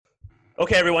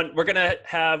Okay, everyone, we're going to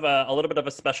have a little bit of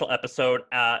a special episode.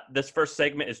 This first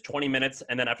segment is 20 minutes,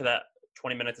 and then after that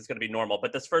 20 minutes is going to be normal.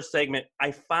 But this first segment, I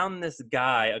found this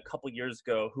guy a couple years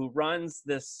ago who runs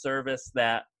this service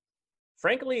that,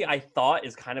 frankly, I thought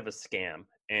is kind of a scam.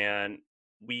 And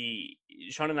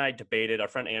Sean and I debated. Our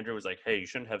friend Andrew was like, hey, you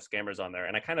shouldn't have scammers on there.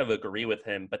 And I kind of agree with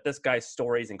him. But this guy's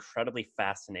story is incredibly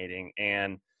fascinating.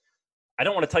 And I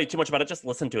don't want to tell you too much about it. Just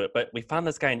listen to it. But we found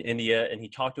this guy in India, and he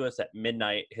talked to us at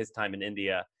midnight, his time in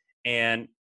India. And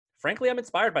frankly, I'm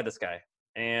inspired by this guy.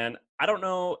 And I don't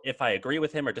know if I agree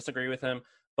with him or disagree with him,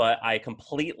 but I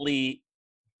completely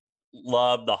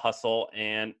love the hustle.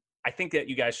 And I think that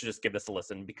you guys should just give this a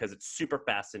listen because it's super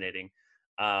fascinating.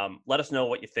 Let us know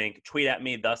what you think. Tweet at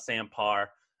me, the Sam Parr.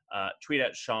 Tweet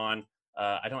at Sean.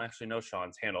 I don't actually know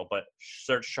Sean's handle, but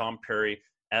search Sean Puri.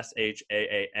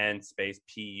 SHAAN space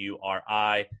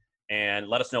PURI, and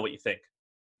let us know what you think.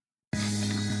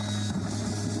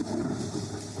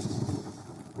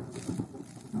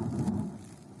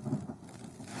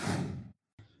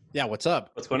 Yeah, what's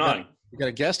up? What's going on? We got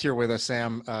a guest here with us,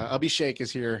 Sam. Abhishek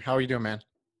is here. How are you doing, man?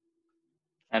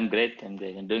 I'm great. I'm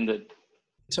doing good.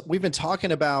 So we've been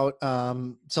talking about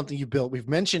something you built. We've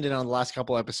mentioned it on the last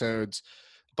couple episodes,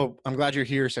 but I'm glad you're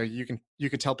here so you can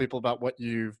tell people about what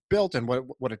you've built and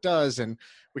what it does, and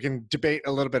we can debate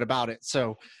a little bit about it.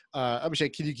 So,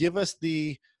 Abhishek, can you give us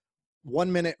the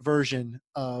 1-minute version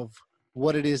of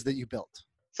what it is that you built?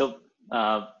 So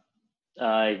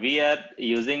we are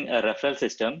using a referral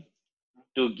system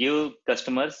to give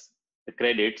customers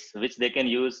credits which they can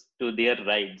use to their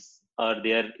rides or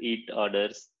their eat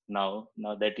orders. Now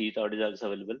that eat order is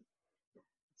also available,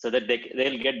 so that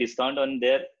they'll get discount on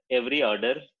their every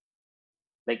order,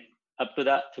 like up to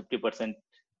the 50%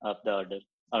 of the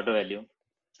order value.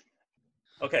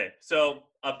 Okay, so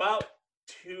about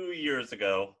 2 years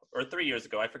ago or 3 years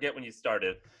ago, I forget when you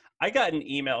started, I got an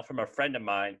email from a friend of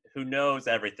mine who knows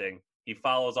everything. He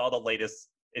follows all the latest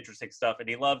interesting stuff, and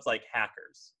he loves like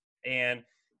hackers. And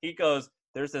he goes,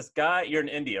 there's this guy, you're in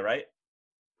India, right?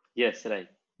 Yes, right.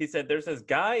 He said, there's this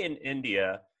guy in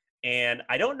India, and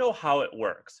I don't know how it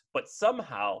works, but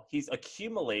somehow he's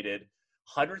accumulated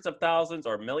hundreds of thousands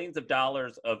or millions of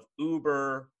dollars of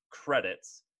Uber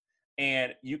credits.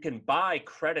 And you can buy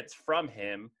credits from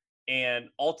him and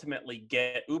ultimately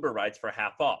get Uber rides for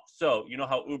half off. So you know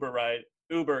how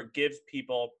Uber gives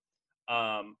people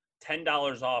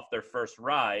 $10 off their first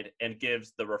ride and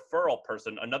gives the referral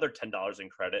person another $10 in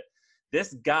credit.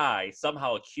 This guy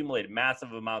somehow accumulated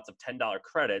massive amounts of $10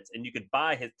 credits, and you could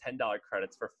buy his $10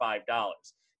 credits for $5.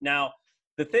 Now,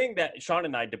 the thing that Sean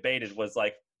and I debated was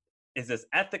like, is this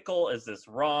ethical? Is this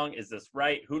wrong? Is this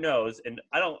right? Who knows? And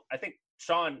I think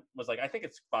Sean was like, I think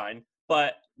it's fine.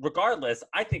 But regardless,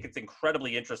 I think it's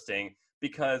incredibly interesting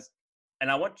because, and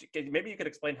maybe you could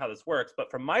explain how this works, but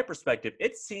from my perspective,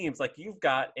 it seems like you've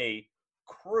got a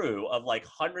crew of like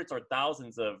hundreds or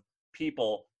thousands of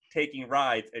people taking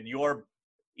rides, and are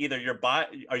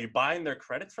you buying their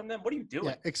credits from them? What are you doing?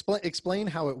 Yeah, explain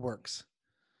how it works.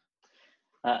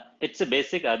 It's a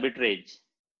basic arbitrage.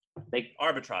 Like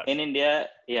arbitrage. In India,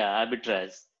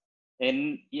 arbitrage.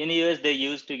 In US, they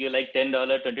used to give like $10,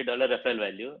 $20 referral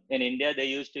value. In India, they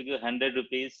used to give 100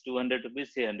 rupees, 200 rupees,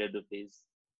 300 rupees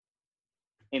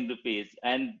in rupees.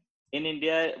 And in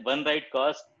India, one ride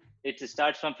cost, it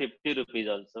starts from 50 rupees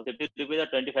also. 50 rupees or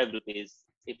 25 rupees.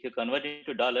 If you convert it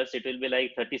to dollars, it will be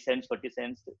like 30 cents, 40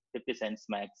 cents, 50 cents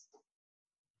max.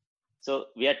 So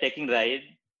we are taking ride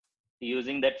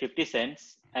using that 50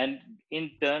 cents, and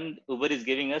in turn, Uber is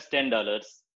giving us $10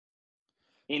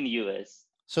 in US.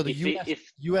 So the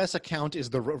US account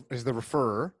is the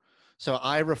referrer. So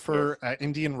I refer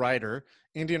Indian Rider.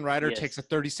 Indian Rider takes a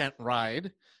 30-cent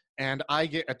ride, and I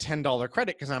get a $10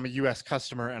 credit because I'm a US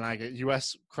customer and I get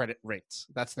US credit rates.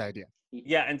 That's the idea.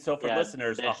 Yeah, and so for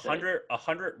listeners,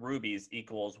 100 rupees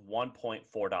equals $1.4.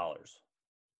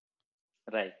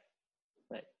 Right.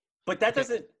 But that's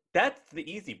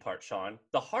the easy part, Sean.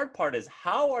 The hard part is,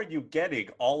 how are you getting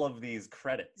all of these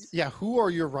credits? Yeah, who are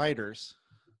your riders?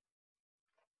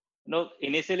 No,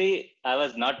 initially I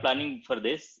was not planning for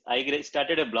this. I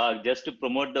started a blog just to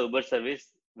promote the Uber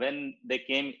service when they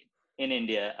came in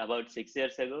India about 6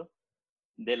 years ago.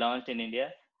 They launched in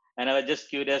India, and I was just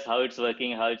curious how it's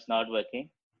working, how it's not working.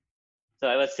 So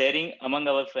I was sharing among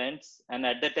our friends, and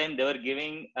at that time they were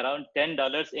giving around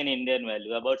 $10 in Indian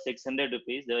value, about 600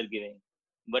 rupees they were giving.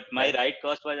 But my ride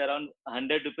cost was around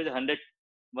 100 rupees,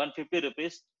 150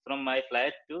 rupees from my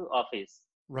flight to office.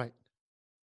 Right.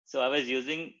 So I was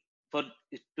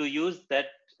to use that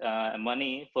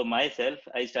money for myself.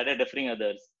 I started referring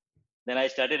others. Then I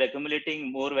started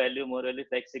accumulating more value,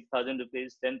 like 6,000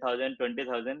 rupees, 10,000,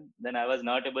 20,000. Then I was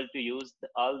not able to use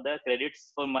all the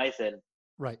credits for myself.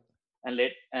 Right. And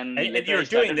And later I you're doing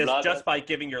started this blog. just by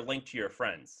giving your link to your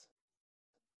friends.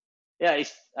 Yeah,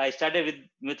 I started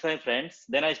with my friends.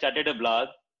 Then I started a blog,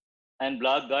 and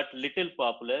blog got little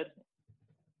popular.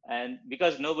 And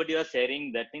because nobody was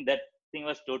sharing that thing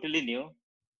was totally new,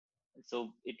 so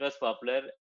it was popular.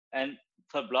 And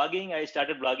for blogging, I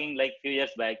started blogging like few years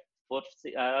back,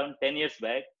 around 10 years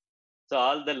back. So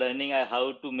all the learning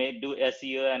how to do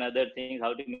SEO and other things,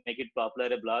 how to make it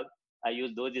popular a blog, I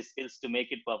use those skills to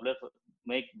make it popular,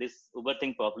 make this Uber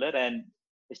thing popular, and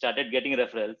started getting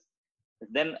referrals.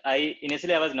 Then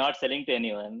initially I was not selling to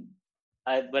anyone,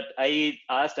 but I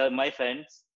asked my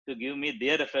friends to give me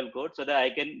their referral code so that I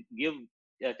can give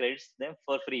credits them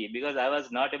for free, because I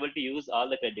was not able to use all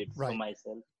the credits for Right.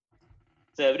 myself.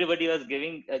 So everybody was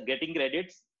getting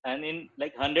credits, and in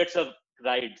like hundreds of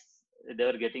rides, they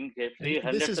were getting free. And this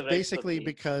Hundreds is of rides for basically free.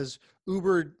 because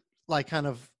Uber, like, kind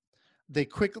of, they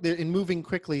quickly, in moving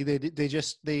quickly,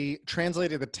 they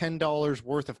translated the $10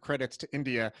 worth of credits to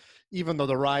India, even though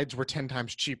the rides were 10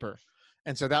 times cheaper.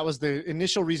 And so that was the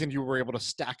initial reason you were able to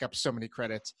stack up so many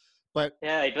credits. But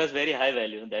Yeah, it was very high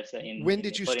value. That's in when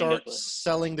did you for India. start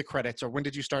selling the credits, or when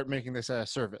did you start making this a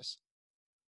service?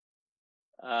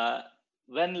 uh,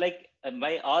 when like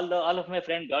all of my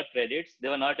friends got credits, they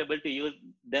were not able to use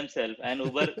themselves, and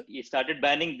Uber started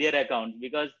banning their accounts,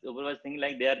 because Uber was thinking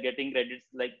like they are getting credits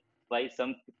like by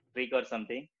some trick or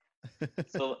something.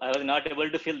 So I was not able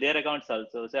to fill their accounts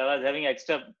also. So I was having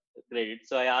extra credits.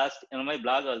 So I asked on my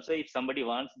blog also, if somebody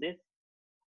wants this,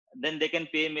 then they can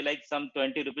pay me like some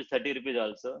 20 rupees, 30 rupees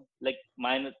also, like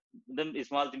mine, them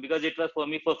small thing, because it was for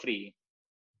me for free.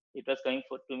 It was coming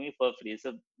to me for free.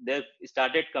 So they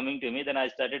started coming to me. Then I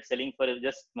started selling for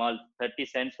just small 30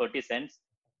 cents, 40 cents.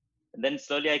 Then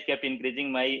slowly I kept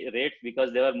increasing my rates,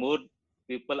 because there were more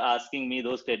people asking me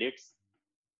those credits.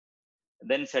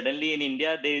 Then suddenly in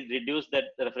India, they reduced that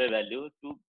referral value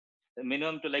to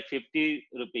minimum to like 50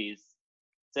 rupees.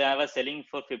 So I was selling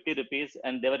for 50 rupees,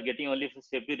 and they were getting only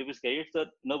 50 rupees credit. So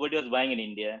nobody was buying in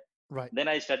India. Right. Then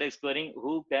I started exploring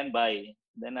who can buy.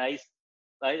 Then I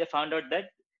found out that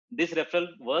this referral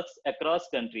works across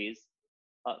countries,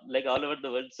 like all over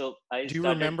the world. So I Do you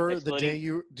started remember the day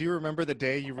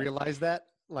exploring. you realized that?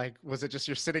 Like, was it just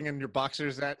you're sitting in your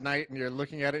boxers at night and you're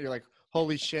looking at it, you're like,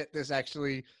 holy shit, this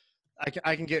actually,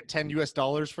 I can get 10 US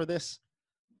dollars for this?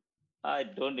 I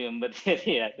don't remember.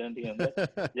 Yeah, I don't remember.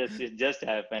 It just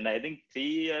happened. I think 3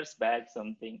 years back,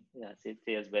 something. Yeah, say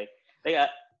 3 years back.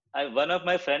 Like one of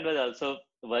my friend was also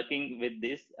working with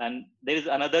this, and there is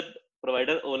another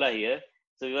provider, Ola here.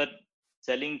 So we were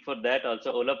selling for that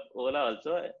also, Ola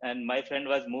also. And my friend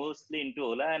was mostly into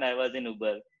Ola, and I was in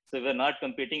Uber. So we were not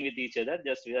competing with each other.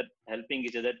 Just we were helping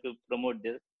each other to promote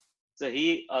this. So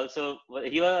he was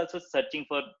also searching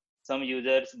for some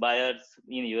users, buyers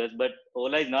in US, but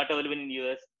Ola is not available in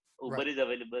US. Uber Right. is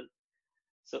available.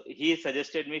 So he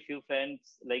suggested me few friends,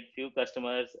 like few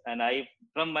customers, and I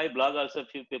from my blog also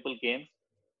few people came.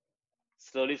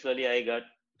 Slowly I got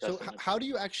So customers. how do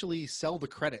you actually sell the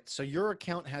credits? So your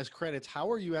account has credits. How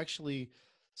are you actually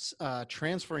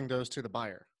transferring those to the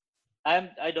buyer?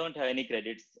 I don't have any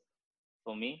credits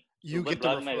for me. You Uber get the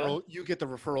blog my account. referral. You get the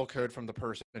referral code from the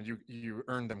person, and you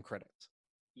earn them credits.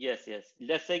 Yes.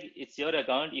 Let's say it's your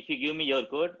account. If you give me your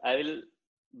code, I will,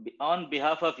 on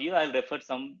behalf of you, I'll refer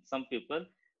some people,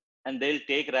 and they'll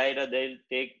take ride or they'll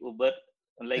take Uber,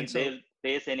 And like so they'll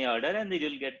place any order, and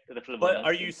you'll get referral But bonus.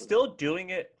 are you Simple. still doing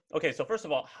it? Okay, so first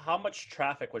of all, how much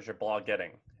traffic was your blog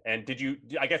getting? And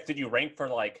I guess, did you rank for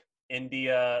like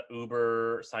India,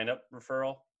 Uber sign up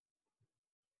referral?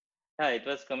 Yeah, it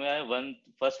was coming at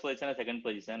first position or second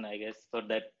position, I guess, for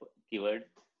that keyword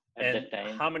at And that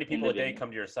time how many in people the a day beginning. come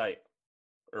to your site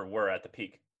or were at the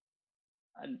peak?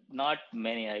 And not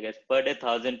many, I guess. Per day,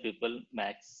 1,000 people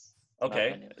max. Not Okay,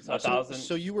 many. so a Not so many. thousand.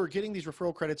 so you were getting these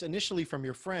referral credits initially from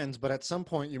your friends, but at some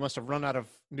point you must have run out of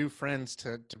new friends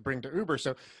to bring to Uber.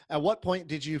 So at what point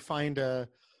did you find a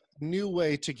new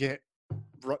way to get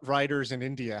riders in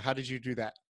India? How did you do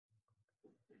that?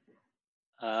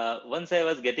 Once I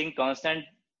was getting constant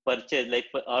purchase, like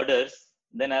orders,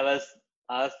 then I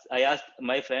asked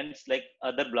my friends, like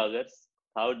other bloggers,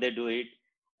 how they do it.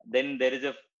 Then there is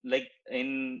like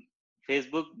in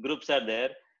Facebook groups are there.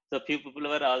 So few people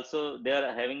were also, they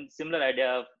are having similar idea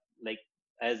of like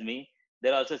as me.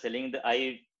 They're also selling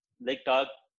I like talk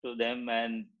to them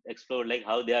and explore like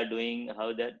how they are doing,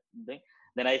 how they're doing.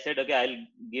 Then I said, okay, I'll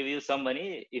give you some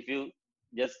money if you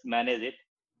just manage it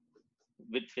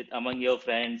with among your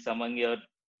friends, among your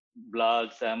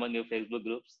blogs, among your Facebook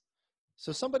groups.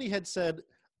 So somebody had said,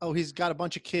 "Oh, he's got a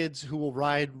bunch of kids who will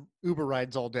ride Uber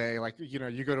rides all day." Like, you know,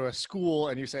 you go to a school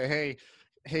and you say,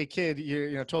 "Hey, kid, you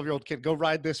know, 12-year-old kid, go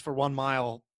ride this for 1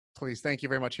 mile, please. Thank you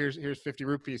very much. Here's 50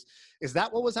 rupees." Is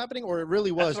that what was happening, or it really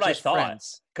That's was what I just thought.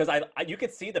 friends? Because you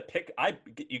could see the pic.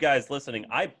 You guys listening,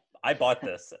 I bought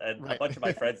this, and a Right. bunch of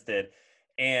my friends did.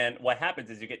 And what happens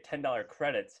is you get $10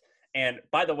 credits. And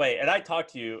by the way, and I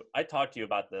talked to you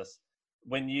about this.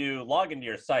 When you log into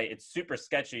your site, it's super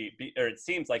sketchy, or it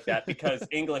seems like that, because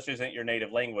English isn't your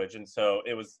native language, and so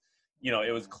it was,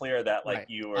 it was clear that like Right.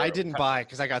 you I were, didn't buy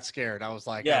because I got scared. I was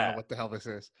like, I don't know yeah. what the hell this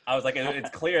is. I was like, it's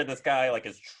clear this guy like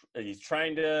he's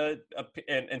trying to,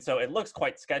 and so it looks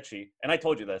quite sketchy. And I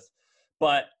told you this,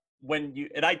 but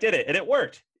and I did it, and it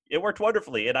worked. It worked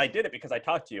wonderfully, and I did it because I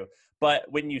talked to you. But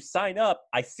when you sign up,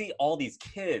 I see all these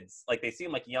kids, like they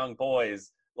seem like young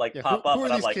boys, like Yeah. pop Who up, are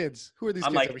and these kids? Who are these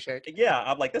I'm kids, like, Abhishek? yeah,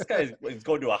 I'm like, this guy is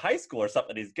going to a high school or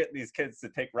something. He's getting these kids to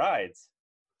take rides.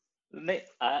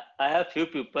 I have few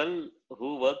people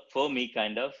who work for me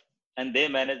kind of, and they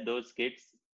manage those kids.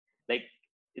 Like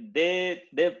they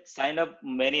sign up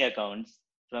many accounts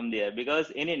from there,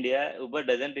 because in India Uber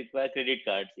doesn't require credit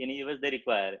cards. In US they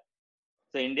require.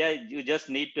 So India, you just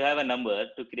need to have a number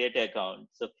to create an account.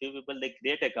 So few people, they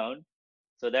create account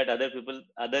so that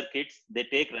other kids, they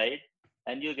take ride,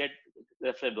 and you get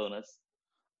referral bonus.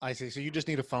 I see. So you just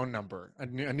need a phone number, a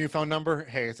new phone number.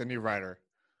 Hey, it's a new rider.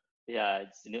 Yeah,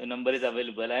 its new number is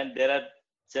available, and there are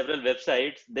several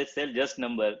websites, they sell just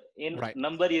number. In Right.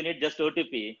 number, you need just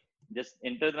OTP. Just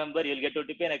enter the number, you'll get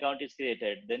OTP, and account is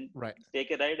created. Then Right.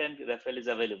 take a ride, and referral is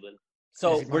available.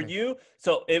 So Easy money.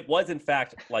 so it was in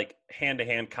fact like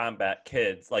hand-to-hand combat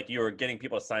kids, like you were getting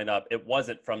people to sign up. It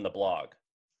wasn't from the blog.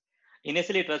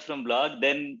 Initially, it was from blog.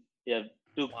 Then, yeah,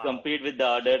 to Wow. compete with the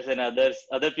orders and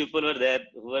other people were there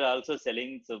who were also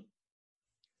selling. So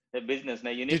the business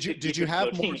now, you need to Did keep you it have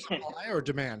more floating. supply or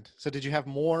demand? So did you have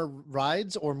more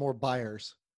rides or more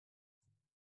buyers?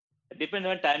 It depends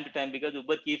on time to time, because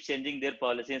Uber keeps changing their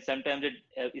policy, and sometimes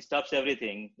it stops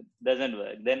everything, doesn't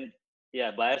work. Then,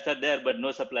 yeah, buyers are there, but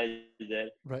no supply is there.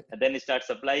 Right. And then it starts,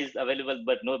 supply is available,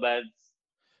 but no buyers.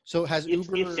 So has Keeps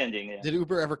Uber? changing. Yeah. Did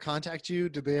Uber ever contact you?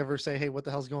 Did they ever say, "Hey, what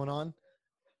the hell's going on"?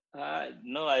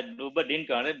 No, Uber didn't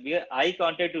contact. I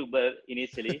contacted Uber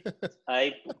initially.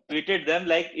 I tweeted them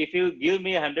like, if you give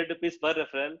me 100 rupees per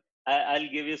referral, I'll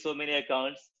give you so many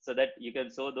accounts so that you can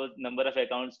show those number of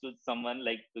accounts to someone,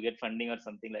 like to get funding or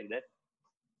something like that.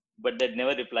 But they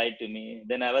never replied to me.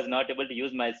 Then I was not able to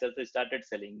use myself, so I started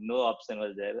selling. No option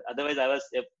was there. Otherwise, I was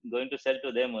going to sell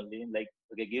to them only. Like,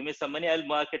 okay, give me some money, I'll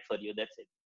market for you. That's it.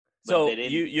 But they So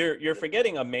didn't. you're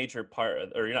forgetting a major part,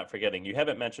 or you're not forgetting. You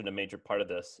haven't mentioned a major part of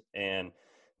this, and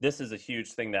this is a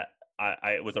huge thing that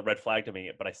I it was a red flag to me,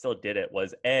 but I still did it.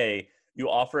 Was A, you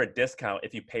offer a discount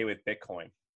if you pay with Bitcoin,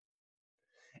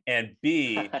 and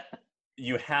B,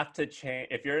 you have to change.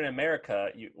 If you're in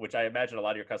America, which I imagine a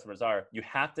lot of your customers are, you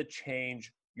have to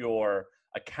change your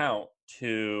account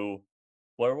to,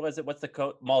 where was it? What's the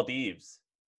code? Maldives.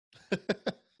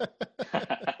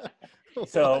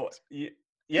 So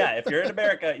yeah, if you're in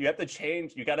America, you have to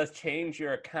change. You got to change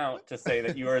your account to say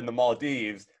that you are in the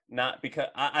Maldives, not because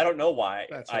I don't know why.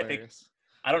 That's I hilarious. think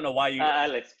I don't know why you.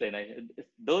 I'll explain.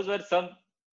 Those were some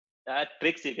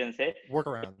tricks, you can say.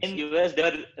 Workarounds. In US, they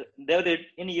were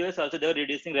in US also, they were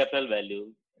reducing referral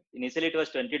value. Initially, it was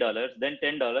 $20, then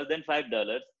 $10, then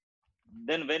 $5.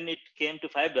 Then when it came to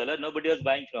 $5, nobody was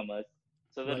buying from us.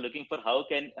 So we're Right. looking for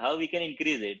how we can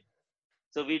increase it.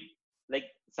 So we, like,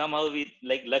 somehow we,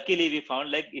 like, luckily we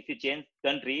found, like, if you change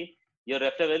country, your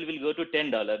referral value will go to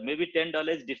 $10. Maybe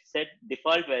 $10 set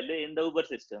default value in the Uber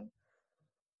system.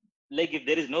 Like, if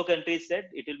there is no country set,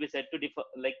 it will be set to default,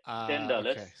 like,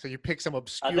 $10. Okay. So you pick some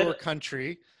obscure Other,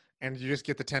 country, and you just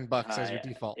get the $10 as your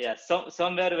default. yeah,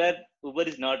 somewhere where Uber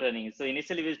is not running. So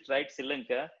initially we tried Sri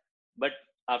Lanka, but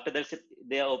after that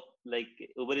they are like,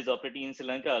 Uber is operating in Sri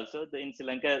Lanka also. In Sri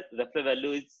Lanka, referral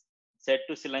value is set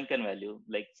to Sri Lankan value,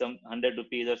 like some 100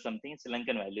 rupees or something, Sri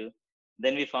Lankan value.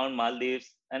 Then we found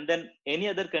Maldives, and then any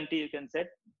other country you can set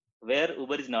where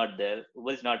Uber is not there,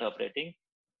 Uber is not operating.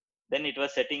 Then it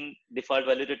was setting default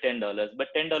value to $10, but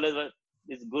 $10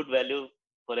 is good value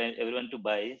for everyone to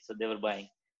buy, so they were buying.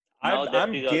 Now that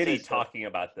I'm is also giddy stopped. talking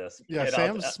about this. Yeah, And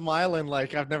Sam's smiling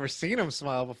like I've never seen him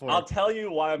smile before. I'll tell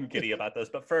you why I'm giddy about this.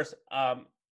 But first,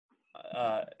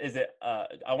 is it?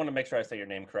 I want to make sure I say your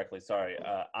name correctly. Sorry,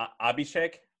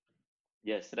 Abhishek.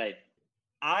 Yes, right.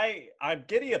 I'm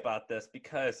giddy about this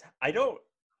because I don't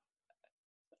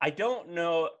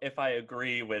know if I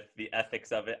agree with the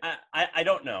ethics of it. I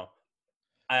don't know.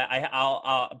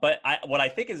 But what I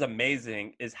think is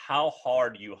amazing is how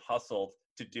hard you hustled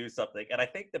to do something. And I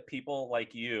think the people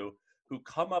like you who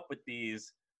come up with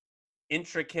these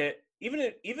intricate,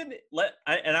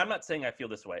 and I'm not saying I feel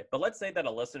this way, but let's say that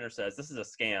a listener says this is a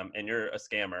scam and you're a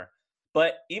scammer,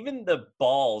 but even the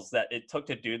balls that it took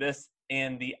to do this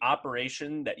and the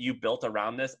operation that you built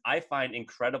around this, I find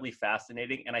incredibly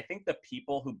fascinating. And I think the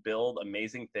people who build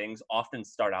amazing things often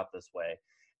start out this way.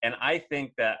 And I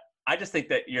just think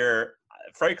that you're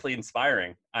frankly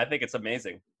inspiring. I think it's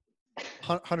amazing.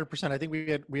 100%. I think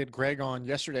we had Greg on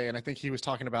yesterday, and I think he was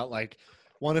talking about like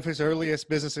one of his earliest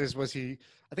businesses was I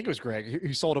think it was Greg,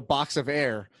 he sold a box of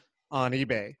air on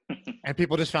eBay, and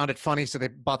people just found it funny, so they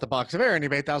bought the box of air and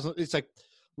eBay thousand. It's like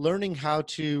learning how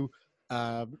to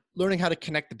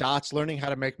connect the dots, learning how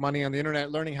to make money on the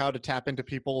internet, learning how to tap into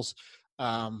people's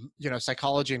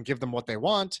psychology and give them what they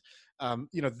want.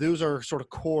 Those are sort of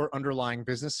core underlying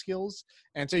business skills.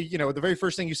 And so, the very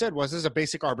first thing you said was, this is a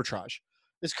basic arbitrage.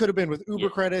 This could have been with Uber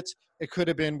credits. It could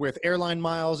have been with airline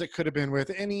miles. It could have been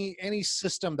with any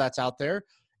system that's out there.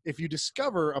 If you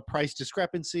discover a price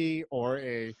discrepancy or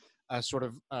a sort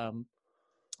of a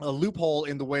loophole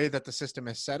in the way that the system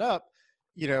is set up,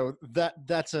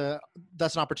 that's an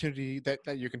opportunity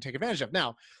that you can take advantage of.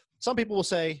 Now, some people will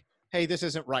say, hey, this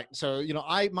isn't right. So,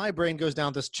 my brain goes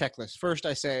down this checklist. First,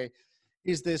 I say,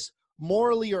 is this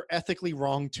morally or ethically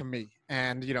wrong to me?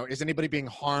 And, is anybody being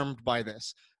harmed by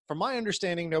this? From my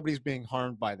understanding, nobody's being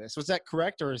harmed by this. Was that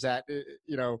correct? Or is that,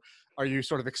 are you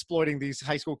sort of exploiting these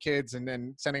high school kids and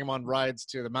then sending them on rides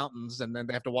to the mountains and then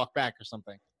they have to walk back or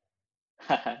something?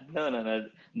 No.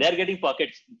 They're getting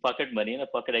pocket money,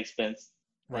 pocket expense.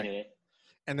 Right. Anyway.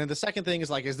 And then the second thing is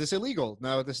like, is this illegal?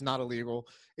 No, this is not illegal.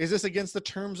 Is this against the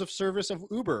terms of service of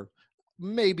Uber?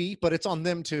 Maybe, but it's on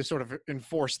them to sort of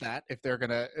enforce that if they're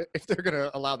gonna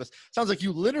allow this. Sounds like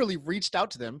you literally reached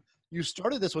out to them. You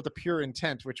started this with a pure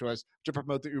intent, which was to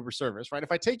promote the Uber service, right?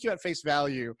 If I take you at face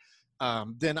value,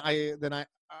 then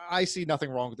I see nothing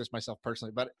wrong with this myself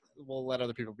personally, but we'll let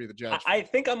other people be the judge. I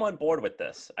think I'm on board with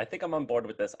this. I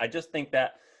just think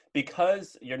that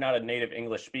because you're not a native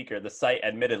English speaker, the site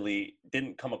admittedly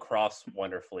didn't come across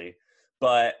wonderfully,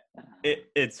 but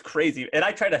it's crazy. And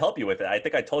I try to help you with it. I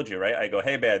think I told you, right? I go,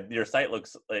 hey man, your site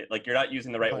looks like you're not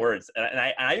using the right words. And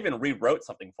I even rewrote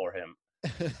something for him.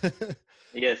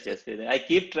 Yes. I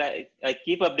keep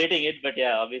updating it, but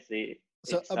yeah, obviously.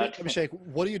 So Abhishek,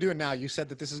 what are you doing now? You said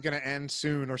that this is going to end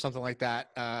soon or something like that.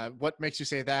 What makes you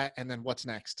say that? And then what's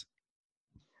next?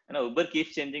 Uber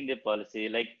keeps changing their policy.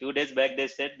 Like 2 days back, they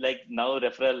said like now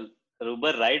Uber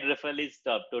ride referral is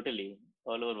stopped totally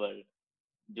all over world.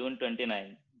 June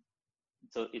 29.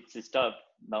 So it's stopped.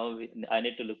 Now I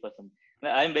need to look for some.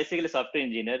 I'm basically a software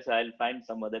engineer, so I'll find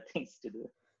some other things to do.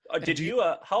 Did you?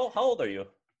 How old are you?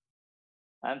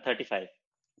 I'm 35.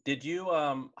 Did you?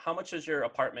 How much does your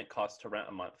apartment cost to rent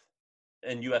a month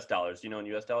in U.S. dollars? In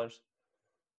U.S. dollars?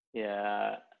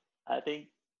 Yeah, I think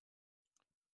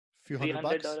few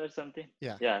 $300 something.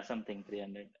 Yeah. Yeah, something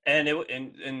 300. And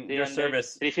in your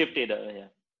service, $350. Yeah.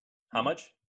 How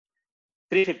much?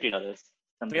 $350.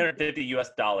 $350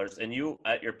 U.S. dollars, and you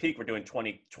at your peak were doing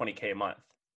 20K a month.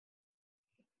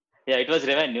 Yeah, it was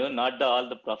revenue, not all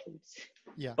the profits.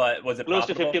 Yeah. But was it close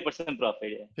profitable? to 50%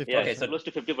 profit? Yeah. 50%. Yeah. Okay, so close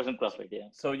to 50% profit. Yeah.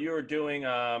 So you were doing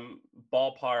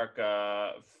ballpark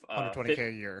 120K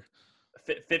a year.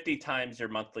 50 times your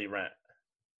monthly rent,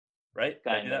 right?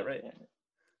 Did I do that right?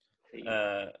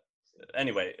 Yeah.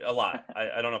 Anyway, a lot.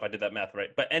 I don't know if I did that math right,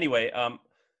 but anyway,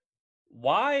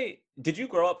 why did you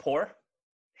grow up poor?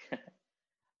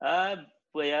 Well,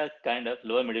 yeah, kind of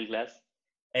lower middle class.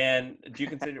 And do you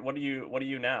consider what are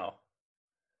you now?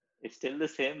 It's still the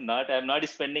same. I'm not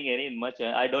spending any much.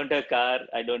 I don't have car.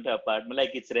 I don't have apartment.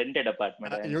 Like it's rented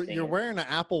apartment. You're wearing an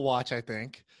Apple Watch, I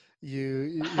think. Your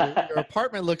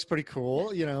apartment looks pretty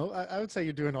cool. I would say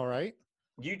you're doing all right.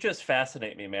 You just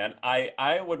fascinate me, man.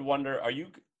 I would wonder, are you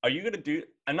going to do?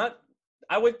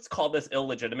 I would call this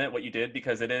illegitimate what you did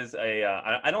because it is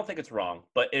I don't think it's wrong,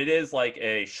 but it is like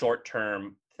a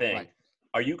short-term thing. Right.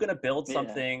 Are you going to build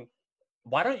something? Yeah.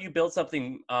 Why don't you build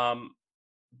something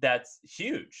that's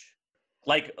huge,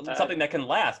 like something that can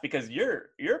last? Because you're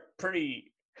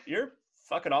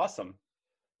fucking awesome.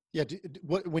 Yeah.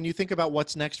 When you think about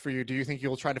what's next for you, do you think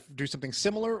you'll try to do something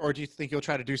similar, or do you think you'll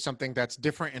try to do something that's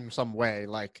different in some way,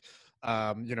 like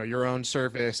your own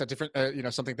service, a different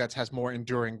something that has more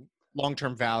enduring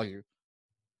long-term value?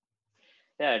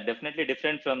 Yeah, definitely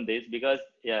different from this, because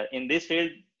in this field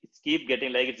it's keep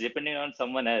getting like it's depending on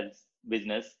someone else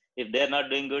business. If they're not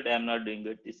doing good, I'm not doing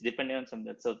good. It's depending on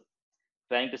someone. So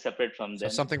trying to separate from So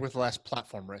them. something with less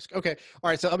platform risk. Okay. All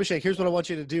right. So Abhishek, here's what I want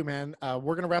you to do, man.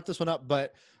 We're going to wrap this one up,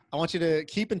 but I want you to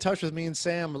keep in touch with me and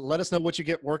Sam. Let us know what you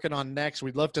get working on next.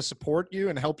 We'd love to support you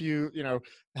and help you,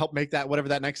 help make that, whatever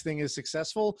that next thing is,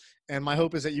 successful. And my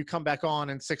hope is that you come back on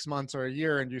in 6 months or a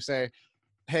year and you say,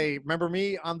 hey, remember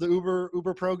me? I'm the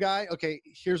Uber Pro guy. Okay.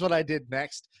 Here's what I did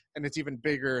next. And it's even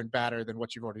bigger and badder than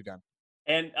what you've already done.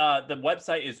 And the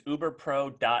website is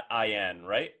uberpro.in,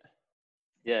 right?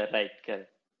 Yeah, right. Correct.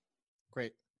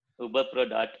 Great.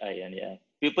 Uberpro.in. Yeah.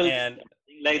 People And think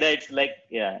like that. It's like,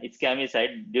 yeah, it's scammy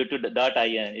site due to the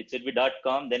 .in. It should be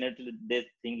 .com. Then they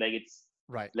think like it's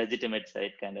right. Legitimate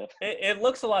site kind of. it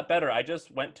looks a lot better. I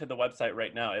just went to the website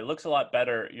right now. It looks a lot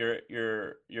better.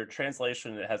 Your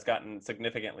translation has gotten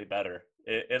significantly better.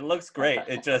 It looks great.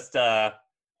 It just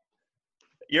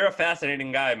you're a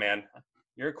fascinating guy, man.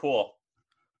 You're cool.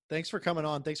 Thanks for coming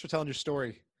on. Thanks for telling your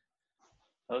story.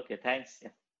 Okay, thanks. Yeah.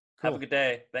 Cool. Have a good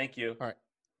day. Thank you. All right.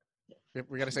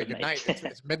 We got to say good night.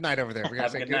 It's midnight over there. We got to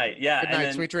say good night. Yeah. Good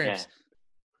night. Sweet dreams.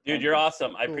 Yeah. Dude, you're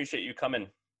awesome. I appreciate you coming.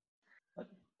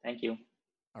 Thank you.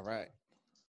 All right.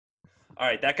 All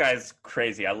right. That guy's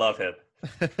crazy. I love him.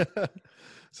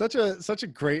 Such a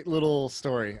great little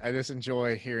story. I just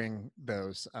enjoy hearing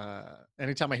those.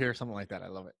 Anytime I hear something like that, I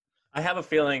love it. I have a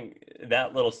feeling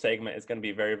that little segment is going to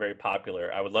be very, very popular.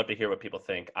 I would love to hear what people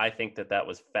think. I think that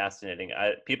was fascinating.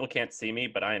 People can't see me,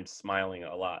 but I am smiling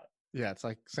a lot. Yeah, it's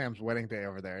like Sam's wedding day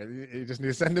over there. You just need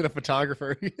to send in a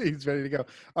photographer. He's ready to go.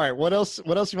 All right, what else you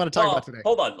want to talk about today?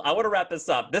 Hold on. I want to wrap this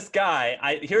up. This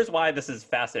guy, here's why this is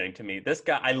fascinating to me. This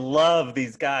guy, I love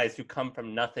these guys who come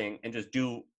from nothing and just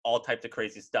do all types of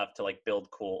crazy stuff to like build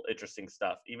cool, interesting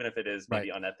stuff, even if it is maybe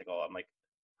unethical.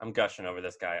 I'm gushing over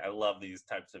this guy. I love these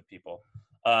types of people.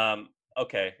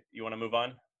 Okay, you want to move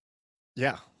on?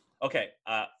 Yeah. Okay,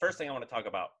 first thing I want to talk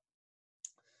about,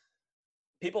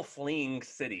 people fleeing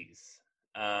cities.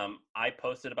 I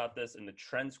posted about this in the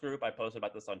Trends group. I posted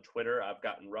about this on Twitter. I've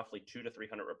gotten roughly 200 to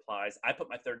 300 replies. I put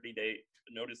my 30-day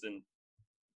notice in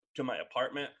to my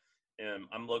apartment.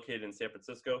 I'm located in San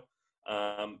Francisco.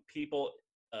 A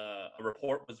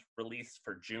report was released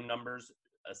for June numbers.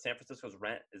 San Francisco's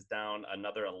rent is down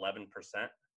another 11%.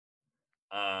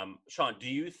 Sean, do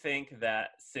you think that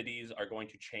cities are going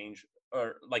to change,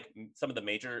 or like some of the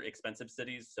major expensive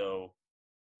cities, so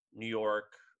New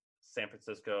York, San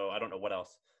Francisco, I don't know what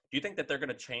else, do you think that they're going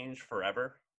to change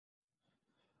forever?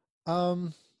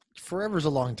 Forever's a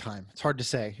long time. It's hard to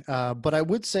say. But I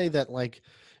would say that like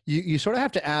you sort of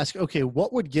have to ask, okay,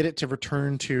 what would get it to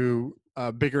return to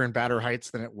bigger and badder heights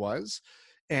than it was?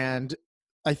 And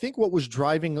I think what was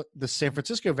driving the San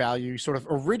Francisco value sort of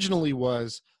originally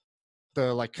was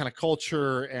the like kind of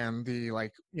culture and the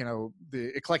like,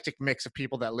 the eclectic mix of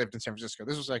people that lived in San Francisco.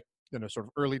 This was like, sort of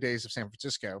early days of San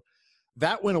Francisco.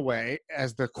 That went away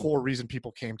as the core reason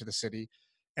people came to the city.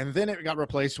 And then it got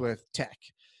replaced with tech.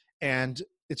 And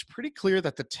it's pretty clear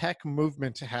that the tech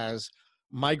movement has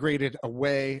migrated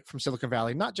away from Silicon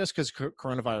Valley, not just because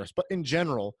coronavirus, but in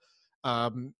general,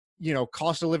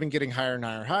 cost of living getting higher and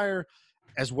higher and higher,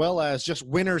 as well as just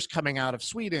winners coming out of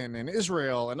Sweden and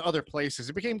Israel and other places.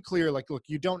 It became clear, like, look,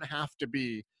 you don't have to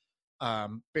be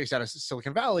based out of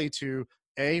Silicon Valley to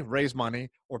A, raise money,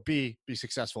 or B, be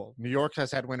successful. New York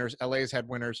has had winners, LA has had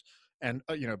winners, and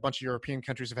a bunch of European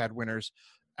countries have had winners.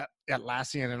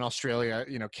 Atlassian in Australia,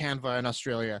 Canva in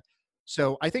Australia.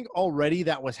 So I think already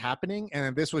that was happening,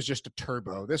 and this was just a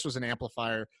turbo. This was an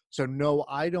amplifier. So no,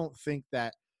 I don't think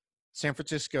that San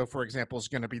Francisco, for example, is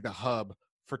going to be the hub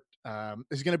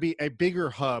is going to be a bigger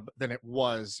hub than it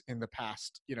was in the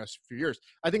past, few years.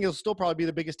 I think it'll still probably be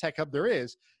the biggest tech hub there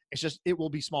is. It's just, it will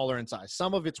be smaller in size.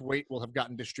 Some of its weight will have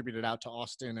gotten distributed out to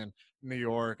Austin and New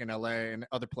York and LA and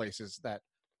other places that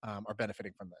are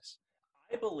benefiting from this.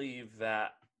 I believe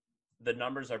that the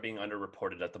numbers are being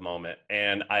underreported at the moment.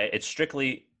 And it's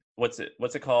strictly, what's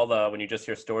it called when you just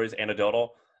hear stories,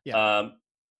 anecdotal? Yeah.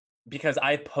 Because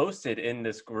I posted in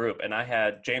this group and I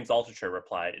had James Altucher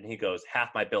replied and he goes, half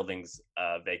my building's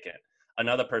vacant.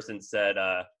 Another person said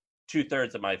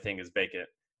 2/3 of my thing is vacant.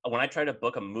 When I try to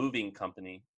book a moving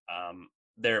company,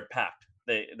 they're packed.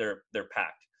 They're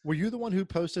packed. Were you the one who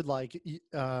posted like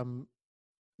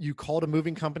you called a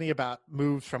moving company about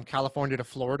moves from California to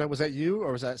Florida? Was that you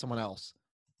or was that someone else?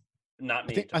 Not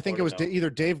me. I think it was either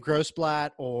Dave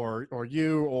Grossblatt or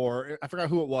you, or I forgot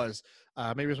who it was.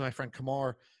 Maybe it was my friend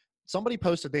Kamar. Somebody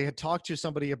posted they had talked to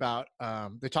somebody about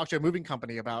they talked to a moving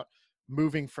company about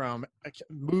moves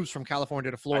from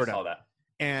California to Florida. I saw that.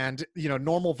 And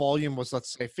normal volume was,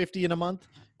 let's say, 50 in a month,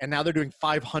 and now they're doing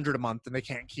 500 a month, and they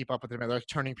can't keep up with them. They're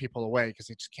turning people away because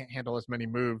they just can't handle as many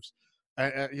moves.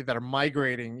 that are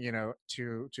migrating,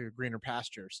 to greener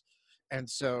pastures. And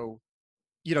so,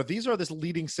 these are the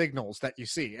leading signals that you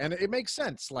see, and it makes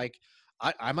sense. Like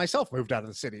I myself moved out of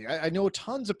the city. I know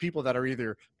tons of people that are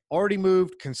either already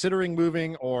moved, considering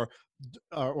moving, or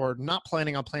not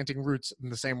planning on planting roots in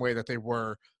the same way that they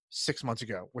were 6 months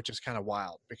ago, which is kind of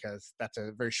wild because that's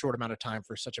a very short amount of time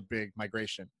for such a big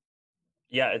migration.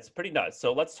 Yeah, it's pretty nuts.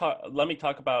 So let me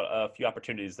talk about a few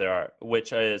opportunities there are,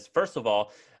 which is, first of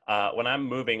all, when I'm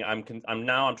moving, I'm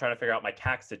trying to figure out my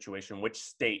tax situation. Which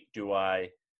state do I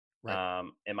Right.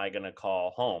 am I going to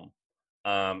call home?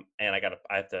 And I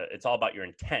have to, it's all about your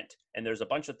intent. And there's a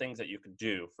bunch of things that you can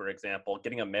do. For example,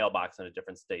 getting a mailbox in a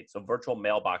different state. So virtual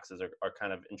mailboxes are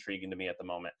kind of intriguing to me at the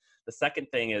moment. The second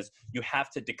thing is you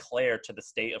have to declare to the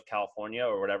state of California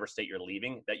or whatever state you're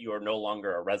leaving that you are no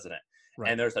longer a resident. Right.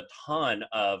 And there's a ton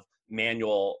of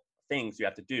manual things you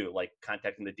have to do, like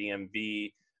contacting the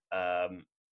DMV.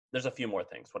 There's a few more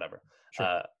things, whatever.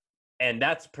 Sure. And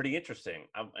that's pretty interesting.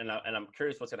 I'm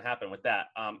curious what's going to happen with that.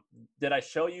 Did I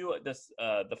show you this?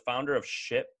 The founder of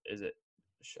Ship, is it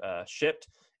Shipped?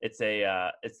 It's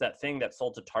that thing that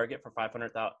sold to Target for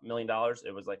 $500 million.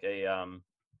 It was like a. I'm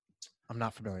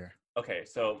not familiar. Okay,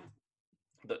 so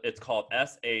it's called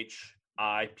SHIPT.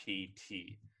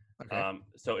 Okay.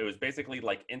 So it was basically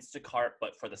like Instacart,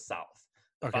 but for the South.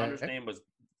 The founder's name was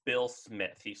Bill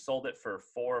Smith. He sold it for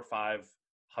 $400 or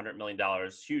 $500 million.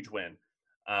 Huge win.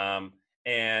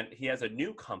 And he has a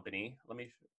new company.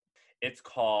 It's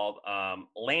called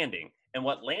Landing. And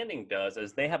what Landing does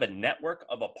is they have a network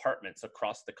of apartments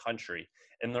across the country,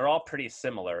 and they're all pretty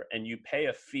similar. And you pay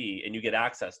a fee and you get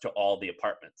access to all the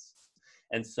apartments.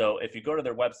 And so if you go to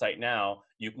their website now,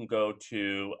 you can go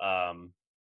to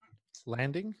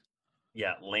Landing.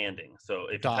 Yeah, Landing. So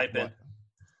if you Dot type in, what?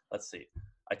 let's see,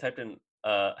 I typed in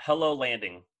hello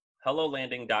Landing,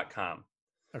 hellolanding.com.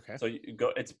 Okay. So you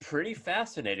go, it's pretty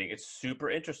fascinating. It's super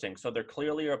interesting. So they're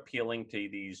clearly appealing to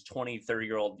these 20,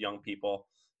 30-year-old young people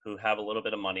who have a little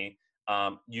bit of money.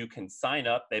 You can sign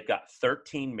up. They've got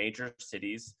 13 major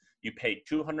cities. You pay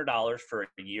 $200 for a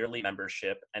yearly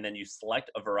membership, and then you select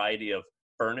a variety of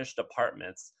furnished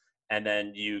apartments, and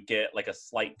then you get like a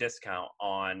slight discount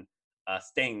on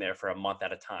staying there for a month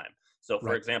at a time. So,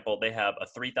 for example, they have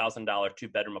a $3,000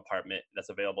 two-bedroom apartment that's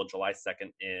available July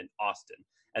 2nd in Austin.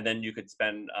 And then you could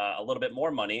spend a little bit more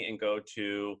money and go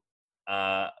to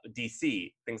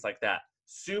DC, things like that.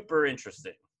 Super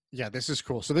interesting. Yeah, this is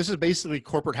cool. So this is basically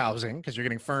corporate housing because you're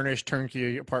getting furnished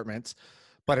turnkey apartments,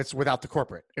 but it's without the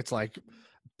corporate. It's like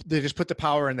they just put the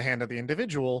power in the hand of the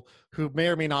individual who may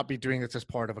or may not be doing this as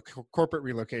part of a corporate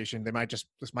relocation.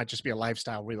 This might just be a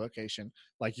lifestyle relocation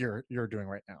like you're doing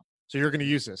right now. So you're going to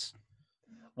use this.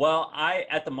 Well,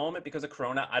 at the moment, because of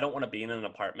Corona, I don't want to be in an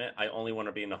apartment. I only want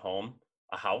to be in a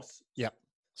house. Yep.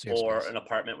 Or an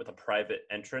apartment with a private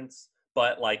entrance.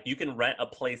 But like you can rent a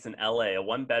place in LA, a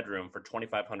 1-bedroom for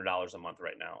 $2,500 a month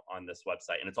right now on this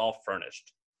website, and it's all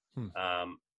furnished.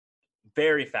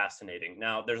 Very fascinating.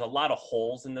 Now, there's a lot of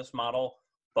holes in this model,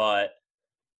 but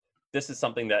this is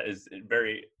something that is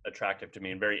very attractive to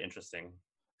me and very interesting.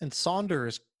 And Sonder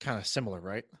is kind of similar,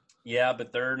 right? Yeah,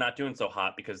 but they're not doing so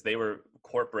hot because they were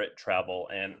corporate travel,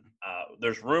 and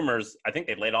there's rumors. I think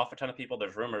they laid off a ton of people.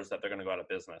 There's rumors that they're going to go out of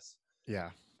business. Yeah,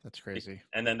 that's crazy.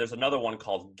 And then there's another one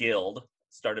called Guild,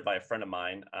 started by a friend of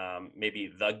mine,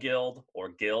 maybe The Guild or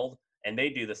Guild, and they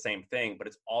do the same thing, but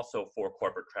it's also for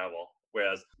corporate travel,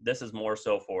 whereas this is more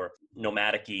so for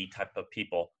nomadic-y type of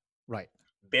people. Right.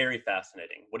 Very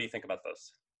fascinating. What do you think about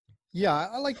this? Yeah,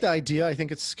 I like the idea. I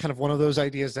think it's kind of one of those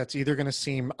ideas that's either going to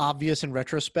seem obvious in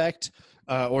retrospect,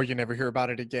 or you never hear about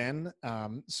it again.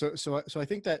 So I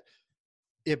think that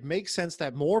it makes sense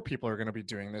that more people are going to be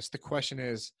doing this. The question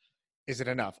is it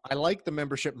enough? I like the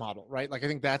membership model, right? Like I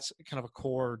think that's kind of a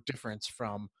core difference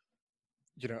from,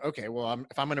 okay, well,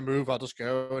 if I'm going to move, I'll just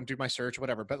go and do my search,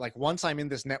 whatever. But like once I'm in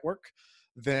this network,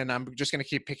 then I'm just going to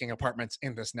keep picking apartments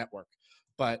in this network.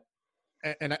 But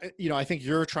and I think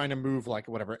you're trying to move like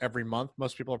whatever every month.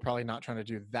 Most people are probably not trying to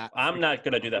do that. I'm not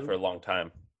going to do that for a long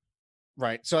time.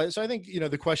 Right. So I think,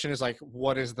 the question is like,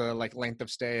 what is the like length of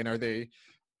stay, and are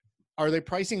they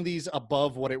pricing these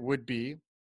above what it would be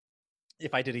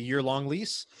if I did a year-long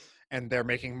lease and they're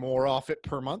making more off it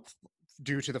per month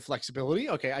due to the flexibility?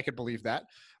 Okay, I could believe that.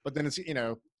 But then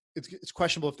it's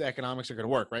questionable if the economics are going to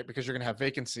work, right? Because you're going to have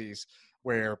vacancies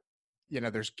where,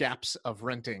 there's gaps of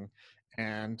renting,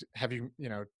 and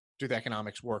do the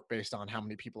economics work based on how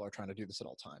many people are trying to do this at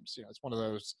all times? It's one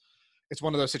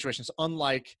of those situations,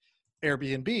 unlike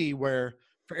Airbnb, where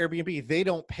for Airbnb, they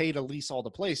don't pay to lease all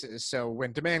the places. So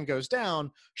when demand goes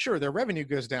down, sure, their revenue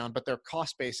goes down, but their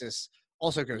cost basis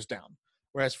also goes down.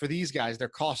 Whereas for these guys, their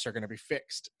costs are going to be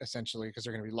fixed essentially because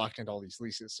they're going to be locked into all these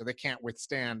leases. So they can't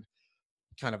withstand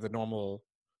kind of the normal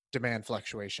demand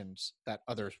fluctuations that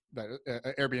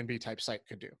Airbnb type site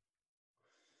could do.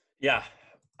 Yeah,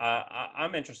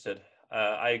 I'm interested.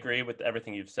 I agree with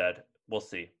everything you've said. We'll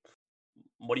see.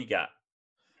 What do you got?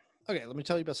 Okay, let me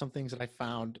tell you about some things that I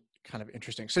found kind of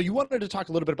interesting. So you wanted to talk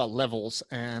a little bit about levels,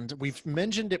 and we've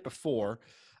mentioned it before.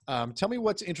 Tell me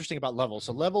what's interesting about levels.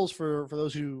 So levels, for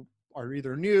those who are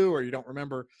either new or you don't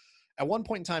remember, at one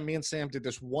point in time, me and Sam did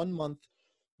this 1 month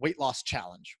weight loss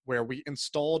challenge where we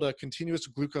installed a continuous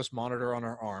glucose monitor on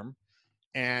our arm,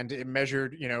 and it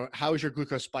measured, how is your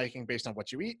glucose spiking based on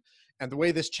what you eat. And the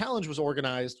way this challenge was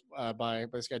organized by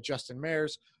this guy, Justin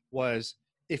Mayers, was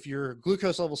if your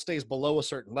glucose level stays below a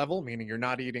certain level, meaning you're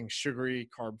not eating sugary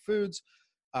carb foods,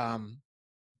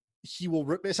 he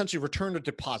will essentially return a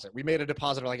deposit. We made a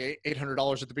deposit of like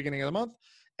 $800 at the beginning of the month.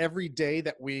 Every day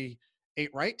that we ate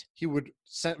right, he would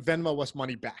Venmo us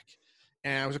money back.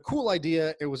 And it was a cool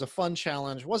idea. It was a fun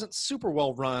challenge. It wasn't super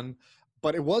well run,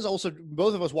 but it was also,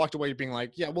 both of us walked away being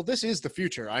like, yeah, well, this is the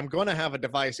future. I'm going to have a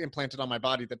device implanted on my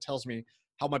body that tells me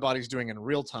how my body's doing in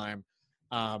real time.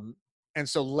 And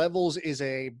so Levels is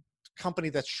a company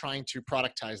that's trying to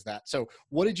productize that. So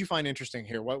what did you find interesting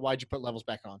here? Why'd you put Levels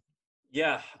back on?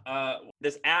 Yeah,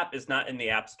 this app is not in the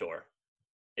App Store.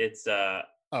 It's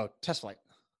Test Flight.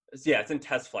 Yeah, it's in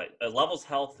Test Flight.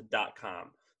 Levelshealth.com.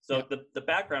 So yeah. The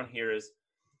background here is,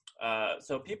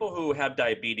 so people who have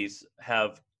diabetes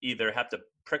either have to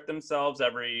prick themselves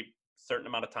every certain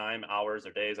amount of time, hours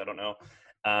or days, I don't know,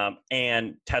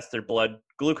 and test their blood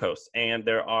glucose. And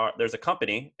there's a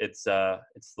company. It's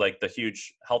like the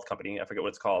huge health company. I forget what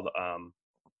it's called.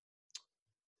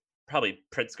 Probably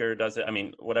Pritzker does it. I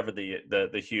mean, whatever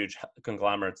the huge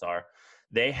conglomerates are,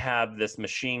 they have this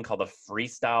machine called the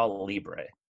Freestyle Libre.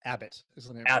 Abbott is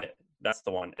the name. Abbott, that's the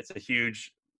one. It's a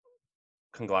huge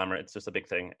conglomerate. It's just a big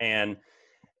thing, and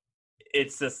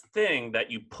it's this thing that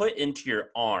you put into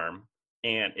your arm,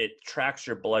 and it tracks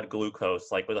your blood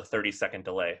glucose like with a 30-second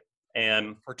delay,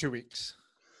 and for 2 weeks.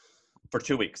 For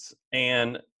 2 weeks,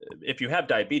 and if you have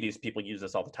diabetes, people use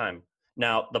this all the time.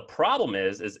 Now, the problem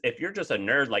is if you're just a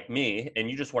nerd like me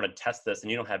and you just want to test this and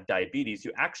you don't have diabetes,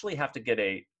 you actually have to get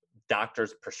a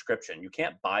doctor's prescription. You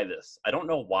can't buy this. I don't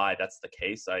know why that's the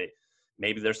case.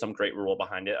 Maybe there's some great rule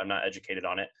behind it. I'm not educated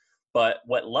on it. But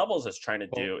what Levels is trying to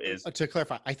do is... To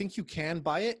clarify, I think you can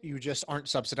buy it. You just aren't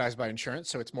subsidized by insurance,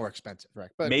 so it's more expensive, right?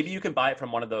 But maybe you can buy it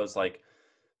from one of those like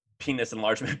penis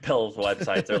enlargement pills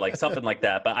websites or like something like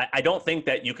that. But I don't think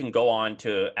that you can go on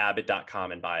to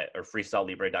Abbott.com and buy it, or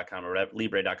FreestyleLibre.com or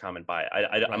Libre.com and buy it.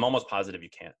 Right. I'm almost positive you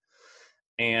can't.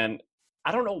 And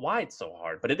I don't know why it's so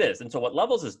hard, but it is. And so what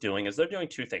Levels is doing is they're doing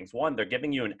two things. One, they're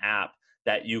giving you an app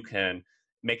that you can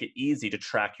make it easy to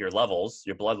track your levels,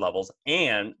 your blood levels,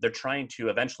 and they're trying to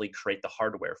eventually create the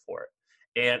hardware for it.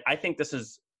 And I think this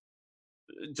is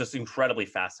just incredibly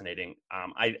fascinating.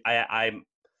 I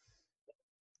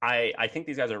think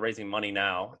these guys are raising money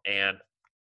now, and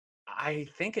I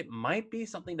think it might be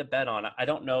something to bet on. I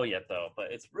don't know yet, though, but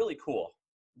it's really cool.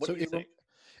 What do you think?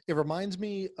 It reminds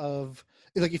me of,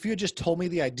 like, if you had just told me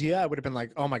the idea, I would have been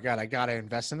like, oh my God, I got to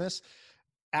invest in this.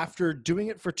 After doing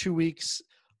it for 2 weeks,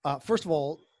 first of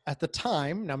all, at the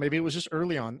time, now maybe it was just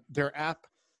early on, their app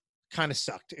kind of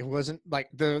sucked. It wasn't like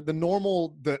the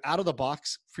normal, the out of the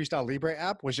box Freestyle Libre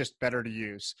app was just better to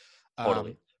use.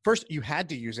 Totally. First, you had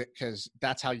to use it because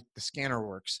that's how the scanner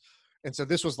works. And so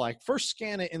this was like, first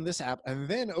scan it in this app and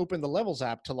then open the Levels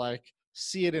app to like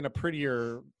see it in a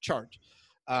prettier chart.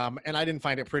 And I didn't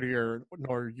find it prettier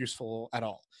nor useful at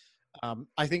all.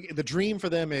 I think the dream for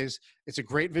them is it's a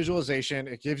great visualization.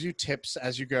 It gives you tips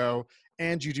as you go,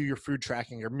 and you do your food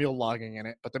tracking, your meal logging in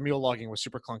it. But the meal logging was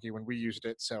super clunky when we used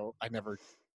it, so I never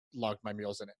logged my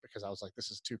meals in it because I was like,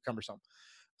 this is too cumbersome.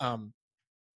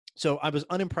 So I was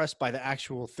unimpressed by the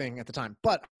actual thing at the time.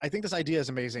 But I think this idea is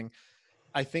amazing.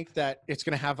 I think that it's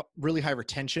going to have really high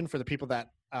retention for the people that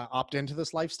opt into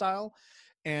this lifestyle.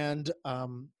 And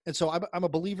so I'm a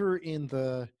believer in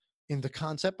the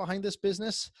concept behind this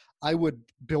business. I would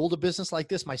build a business like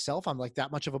this myself. I'm like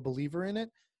that much of a believer in it.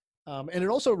 And it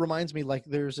also reminds me, like,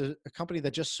 there's a company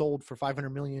that just sold for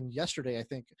 $500 million yesterday, I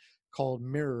think, called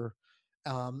Mirror.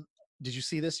 Did you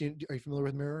see this? Are you familiar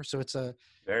with Mirror? So it's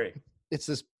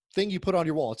this thing you put on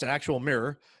your wall. It's an actual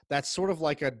mirror that's sort of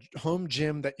like a home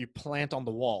gym that you plant on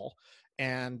the wall.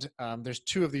 And there's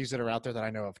two of these that are out there that I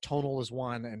know of. Tonal is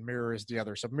one and Mirror is the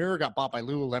other. So Mirror got bought by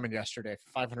Lululemon yesterday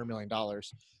for $500 million.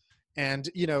 And,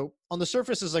 on the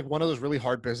surface is like one of those really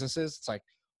hard businesses. It's like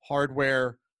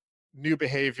hardware, new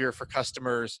behavior for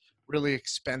customers, really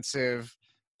expensive,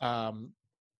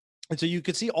 And so you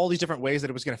could see all these different ways that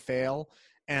it was going to fail.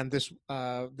 And this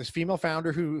female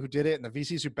founder who did it and the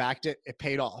VCs who backed it, it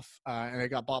paid off. And it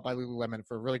got bought by Lululemon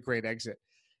for a really great exit.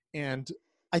 And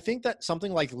I think that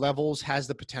something like Levels has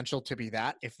the potential to be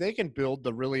that. If they can build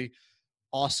the really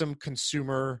awesome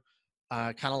consumer,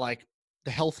 kind of like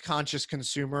the health conscious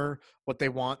consumer, what they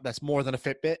want, that's more than a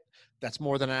Fitbit, that's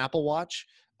more than an Apple Watch.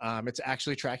 It's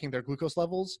actually tracking their glucose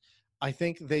levels. I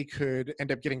think they could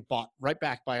end up getting bought right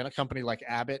back by a company like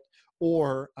Abbott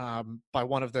or by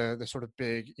one of the sort of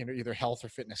big, either health or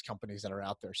fitness companies that are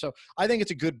out there. So I think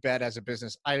it's a good bet as a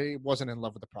business. I wasn't in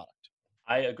love with the product.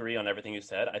 I agree on everything you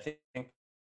said. I think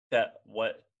that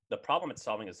what the problem it's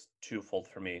solving is twofold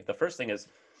for me. The first thing is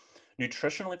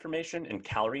nutritional information and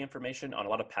calorie information on a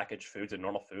lot of packaged foods and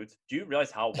normal foods. Do you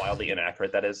realize how wildly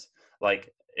inaccurate that is?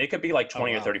 Like it could be like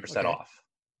 20 or 30% off.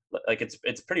 Like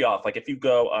it's pretty off. Like if you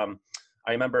go,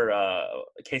 I remember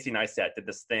Casey Neistat did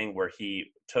this thing where he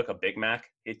took a Big Mac.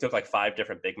 He took like 5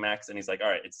 different Big Macs and he's like, all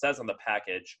right, it says on the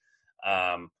package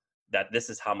that this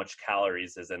is how much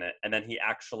calories is in it. And then he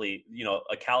actually,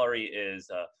 a calorie is,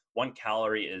 1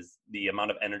 calorie is the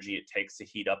amount of energy it takes to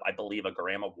heat up, I believe, a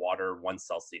gram of water 1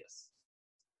 Celsius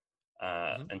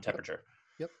in temperature.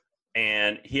 Yep.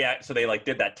 And so they like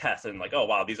did that test and like, oh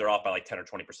wow, these are off by like 10 or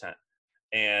 20%.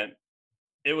 And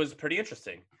it was pretty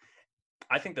interesting.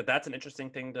 I think that that's an interesting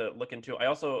thing to look into. I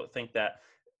also think that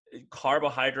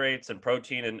carbohydrates and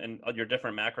protein and your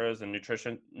different macros and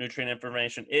nutrient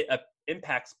information, it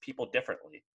impacts people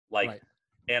differently.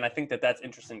 And I think that that's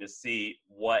interesting to see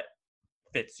what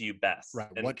fits you best. Right.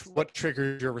 And what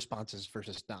triggers your responses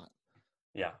versus not.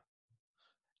 Yeah.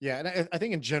 Yeah. And I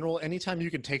think in general, anytime you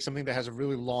can take something that has a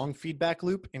really long feedback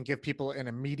loop and give people an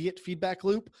immediate feedback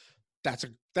loop,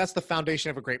 that's the foundation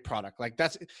of a great product. Like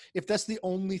if that's the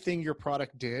only thing your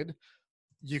product did,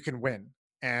 you can win.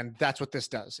 And that's what this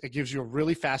does. It gives you a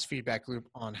really fast feedback loop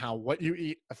on how what you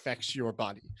eat affects your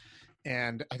body.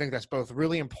 And I think that's both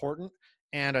really important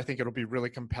and I think it'll be really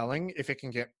compelling if it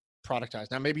can get productized.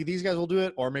 Now, maybe these guys will do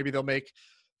it, or maybe they'll make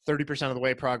 30% of the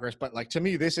way progress. But like, to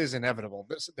me, this is inevitable.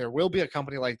 There will be a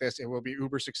company like this. It will be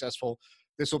uber successful.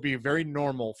 This will be very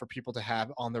normal for people to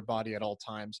have on their body at all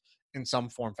times in some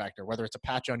form factor, whether it's a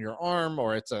patch on your arm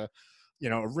or it's a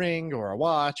ring or a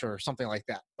watch or something like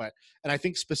that. And I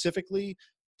think specifically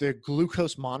the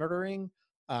glucose monitoring,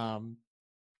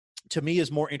 to me,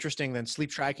 is more interesting than sleep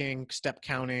tracking, step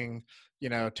counting,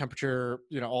 temperature,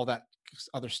 all that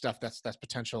other stuff that's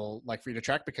potential like for you to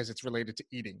track because it's related to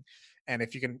eating. And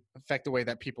if you can affect the way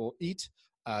that people eat,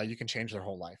 you can change their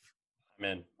whole life. I'm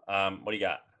in. What do you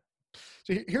got?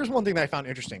 So here's one thing that I found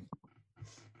interesting.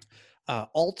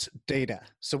 Alt data.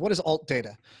 So what is alt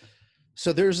data?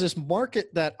 So there's this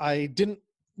market that I didn't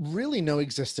really know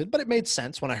existed, but it made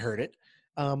sense when I heard it,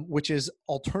 which is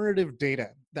alternative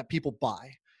data that people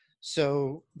buy.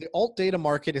 So the alt data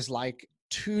market is like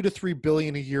 2 to 3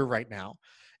 billion a year right now.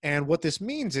 And what this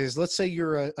means is, let's say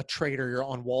you're a trader, you're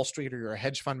on Wall Street, or you're a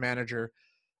hedge fund manager.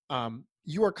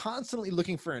 You are constantly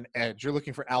looking for an edge. You're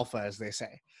looking for alpha, as they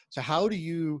say. So how do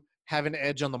you have an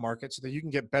edge on the market so that you can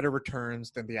get better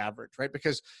returns than the average, right?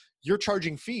 Because you're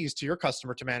charging fees to your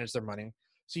customer to manage their money.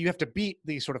 So you have to beat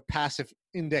the sort of passive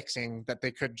indexing that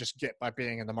they could just get by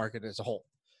being in the market as a whole.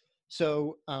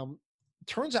 So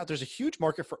turns out there's a huge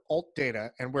market for alt data,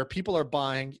 and where people are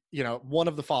buying, one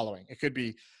of the following. It could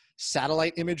be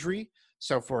satellite imagery.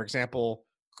 So for example,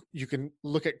 you can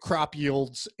look at crop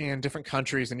yields in different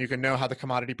countries and you can know how the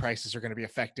commodity prices are going to be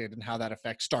affected and how that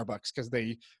affects Starbucks because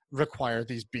they require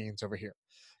these beans over here.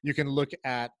 You can look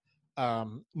at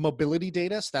mobility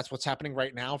data. So that's what's happening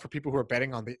right now for people who are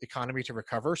betting on the economy to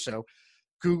recover. So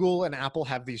Google and Apple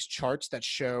have these charts that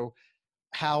show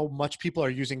how much people are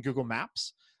using Google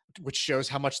Maps, which shows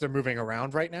how much they're moving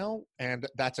around right now. And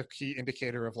that's a key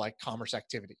indicator of like commerce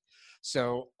activity.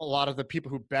 So a lot of the people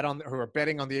who are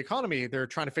betting on the economy, they're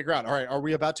trying to figure out, all right, are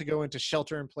we about to go into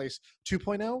shelter in place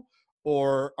 2.0,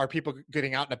 or are people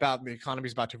getting out and about and the economy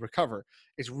is about to recover?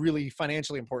 It's really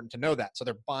financially important to know that. So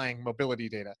they're buying mobility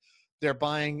data. They're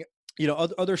buying,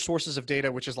 other sources of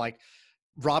data, which is like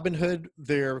Robinhood.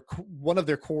 One of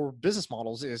their core business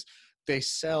models is they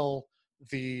sell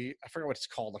I forget what it's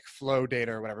called, like flow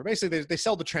data or whatever. Basically, they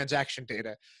sell the transaction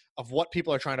data of what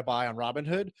people are trying to buy on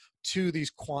Robinhood to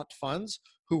these quant funds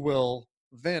who will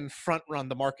then front run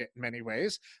the market in many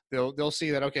ways. They'll see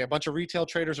that, okay, a bunch of retail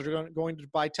traders are going to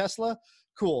buy Tesla.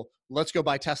 Cool. Let's go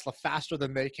buy Tesla faster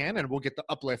than they can, and we'll get the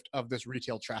uplift of this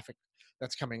retail traffic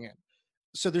that's coming in.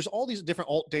 So there's all these different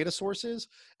alt data sources,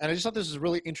 and I just thought this was a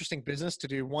really interesting business to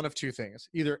do one of two things.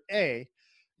 Either A,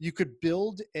 you could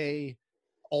build a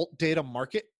alt data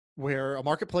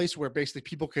marketplace where basically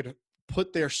people could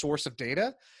put their source of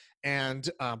data, and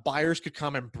buyers could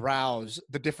come and browse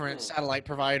the different satellite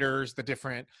providers, the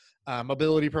different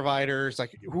mobility providers,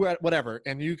 like whatever.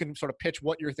 And you can sort of pitch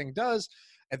what your thing does,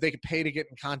 and they could pay to get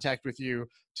in contact with you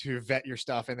to vet your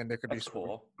stuff. And then there could be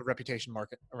cool. a reputation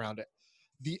market around it.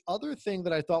 The other thing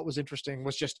that I thought was interesting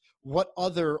was just what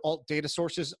other alt data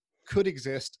sources could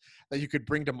exist that you could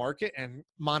bring to market and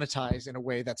monetize in a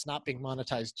way that's not being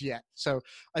monetized yet. So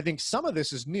I think some of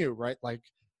this is new, right? Like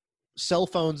cell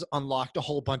phones unlocked a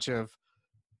whole bunch of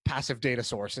passive data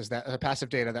sources passive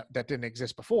data that didn't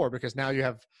exist before, because now you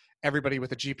have everybody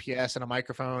with a GPS and a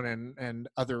microphone and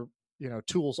other,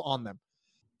 tools on them.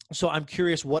 So I'm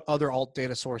curious what other alt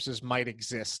data sources might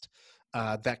exist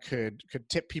that could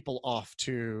tip people off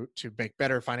to make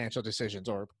better financial decisions,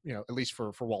 or at least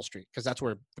for Wall Street, because that's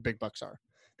where the big bucks are.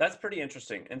 That's pretty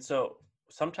interesting. And so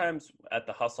sometimes at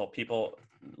the Hustle, people,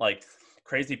 like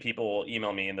crazy people, will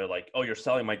email me and they're like, "Oh, you're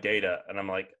selling my data," and I'm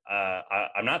like,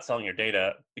 "I'm not selling your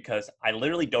data, because I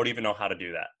literally don't even know how to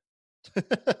do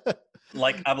that."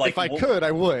 Like, I'm like, if I could,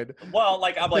 I would. Well,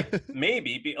 like, I'm like,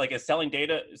 maybe, like, selling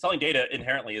data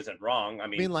inherently isn't wrong. I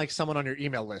mean, like someone on your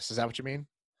email list. Is that what you mean?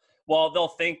 Well,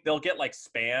 they'll get like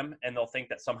spam, and they'll think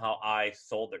that somehow I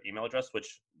sold their email address,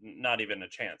 which not even a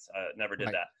chance. Never did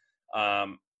that.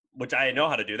 Which I know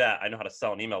how to do that. I know how to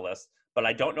sell an email list, but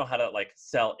I don't know how to like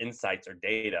sell insights or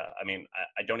data. I mean,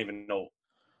 I don't even know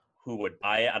who would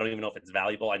buy it. I don't even know if it's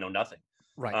valuable. I know nothing.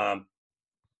 Right.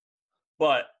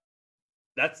 But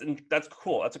that's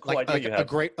cool. That's a cool idea you have.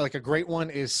 A great one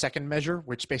is Second Measure,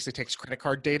 which basically takes credit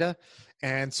card data.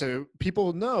 And so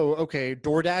people know, okay,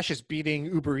 DoorDash is beating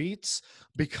Uber Eats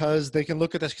because they can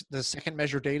look at the Second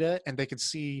Measure data, and they can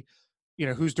see,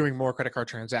 who's doing more credit card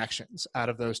transactions out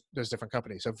of those different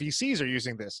companies. So VCs are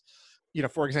using this.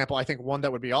 For example, I think one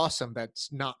that would be awesome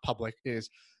that's not public is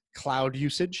cloud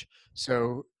usage.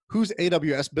 So whose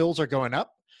AWS bills are going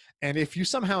up? And if you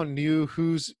somehow knew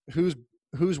whose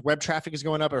web traffic is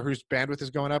going up, or whose bandwidth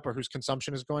is going up, or whose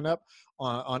consumption is going up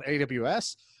on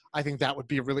AWS, I think that would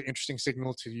be a really interesting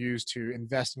signal to use to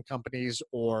invest in companies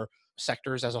or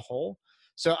sectors as a whole.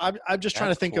 So I'm just trying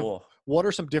to think of what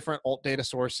are some different alt data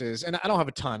sources, and I don't have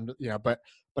a ton, but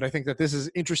I think that this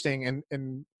is interesting,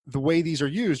 and the way these are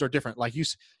used are different. Like you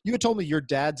had told me your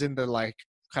dad's in the like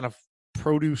kind of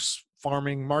produce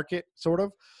farming market, sort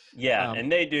of. Yeah, and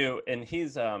they do, and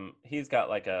he's got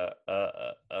like a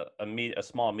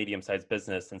small medium-sized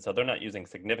business, and so they're not using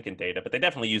significant data, but they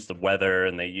definitely use the weather,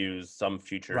 and they use some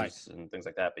futures and things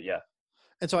like that. But yeah,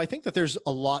 and so I think that there's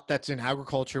a lot that's in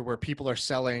agriculture where people are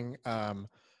selling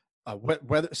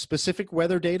specific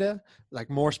weather data, like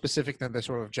more specific than the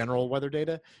sort of general weather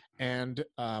data, and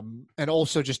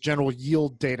also just general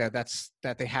yield data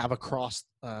that they have across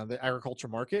the agriculture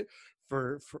market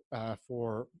for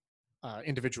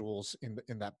individuals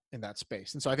in that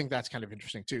space. And so I think that's kind of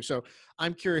interesting too. So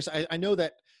I'm curious. I know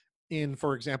that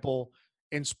for example,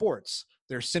 in sports,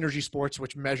 there's Synergy Sports,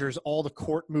 which measures all the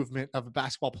court movement of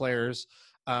basketball players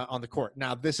on the court.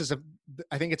 Now,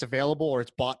 I think it's available, or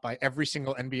it's bought by every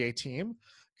single NBA team,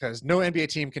 because no NBA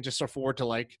team can just afford to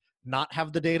like not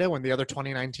have the data when the other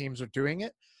 29 teams are doing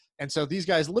it. And so these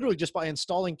guys, literally just by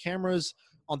installing cameras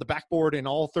on the backboard in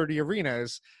all 30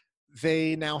 arenas,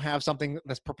 they now have something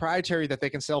that's proprietary that they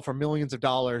can sell for millions of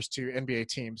dollars to NBA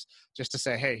teams, just to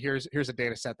say, hey, here's a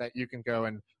data set that you can go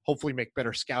and hopefully make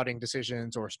better scouting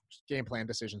decisions or game plan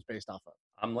decisions based off of.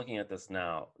 I'm looking at this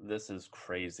now. This is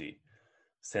crazy.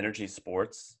 Synergy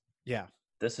Sports. Yeah.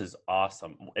 This is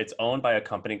awesome. It's owned by a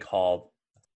company called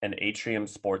an Atrium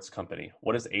Sports Company.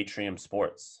 What is Atrium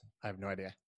Sports? I have no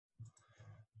idea.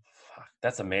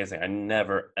 That's amazing. I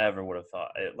never, ever would have thought.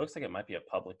 It looks like it might be a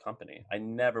public company. I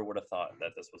never would have thought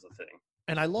that this was a thing.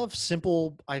 And I love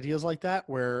simple ideas like that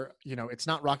where, it's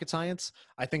not rocket science.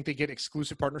 I think they get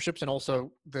exclusive partnerships, and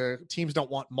also the teams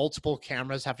don't want multiple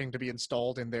cameras having to be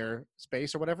installed in their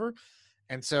space or whatever.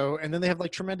 And then they have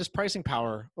like tremendous pricing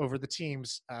power over the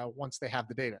teams once they have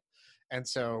the data. And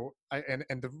so,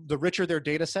 the richer their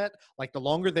data set, like the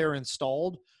longer they're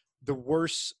installed, the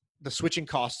worse the switching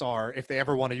costs are if they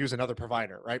ever want to use another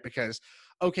provider, right? Because,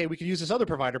 okay, we could use this other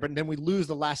provider, but then we lose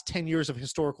the last 10 years of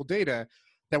historical data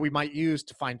that we might use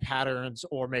to find patterns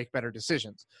or make better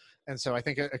decisions. And so I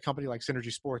think a company like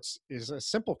Synergy Sports is a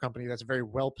simple company that's very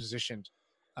well positioned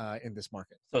in this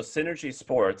market. So Synergy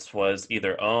Sports was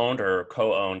either owned or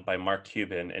co-owned by Mark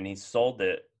Cuban, and he sold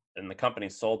it, and the company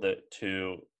sold it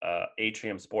to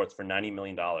Atrium Sports for $90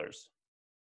 million.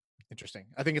 Interesting.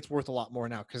 I think it's worth a lot more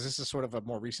now, because this is sort of a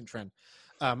more recent trend.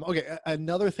 Okay,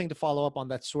 another thing to follow up on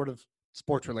that's sort of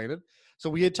sports related. So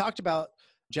we had talked about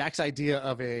Jack's idea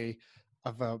of a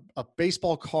a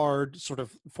baseball card sort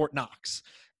of Fort Knox,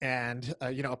 and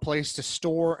a place to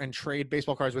store and trade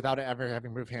baseball cards without it ever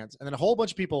having moved hands. And then a whole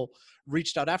bunch of people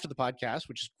reached out after the podcast,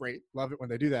 which is great. Love it when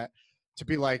they do that, to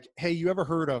be like, hey, you ever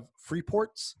heard of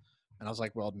Freeports? And I was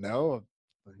like, well, no,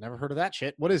 I've never heard of that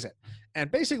shit. What is it?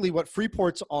 And basically what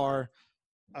Freeports are,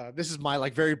 this is my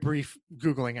like very brief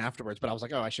Googling afterwards, but I was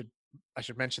like, oh, I should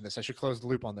mention this. I should close the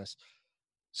loop on this.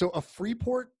 So a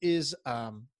Freeport is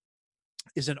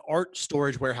an art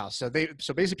storage warehouse. So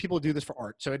basically people do this for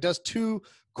art. So it does two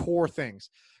core things.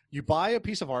 You buy a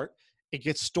piece of art, it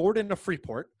gets stored in a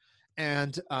Freeport,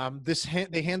 and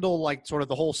they handle like sort of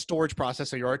the whole storage process,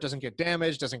 so your art doesn't get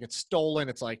damaged, doesn't get stolen.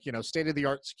 It's like, state of the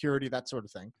art security, that sort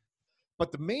of thing.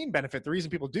 But the main benefit, the reason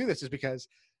people do this, is because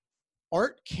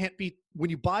art can't be, when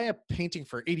you buy a painting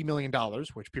for $80 million,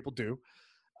 which people do,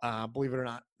 believe it or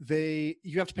not,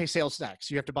 you have to pay sales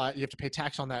tax. You have to pay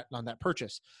tax on that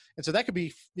purchase. And so that could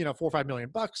be, $4 or $5 million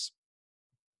bucks.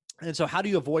 And so how do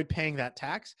you avoid paying that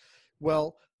tax?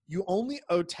 Well, you only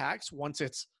owe tax once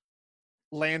it's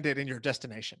landed in your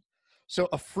destination. So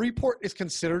a Freeport is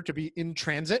considered to be in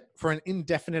transit for an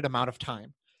indefinite amount of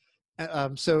time.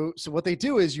 So what they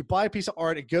do is you buy a piece of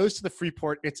art, it goes to the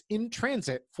Freeport, it's in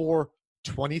transit for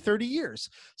 20, 30 years.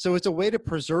 So it's a way to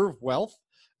preserve wealth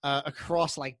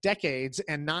across like decades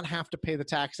and not have to pay the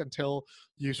tax until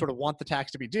you sort of want the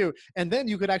tax to be due. And then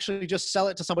you could actually just sell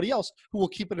it to somebody else who will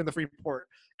keep it in the Freeport.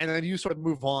 And then you sort of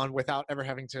move on without ever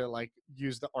having to like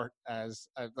use the art as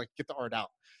like get the art out.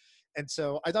 And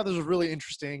so I thought this was really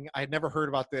interesting. I had never heard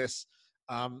about this.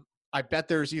 I bet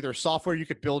there's either software you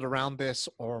could build around this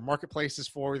or marketplaces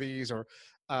for these or,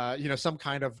 some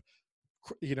kind of,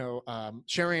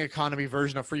 sharing economy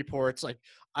version of Freeports. Like,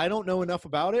 I don't know enough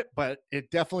about it, but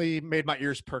it definitely made my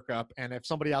ears perk up. And if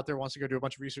somebody out there wants to go do a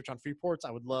bunch of research on Freeports,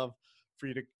 I would love for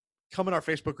you to come in our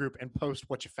Facebook group and post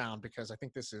what you found, because I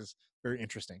think this is very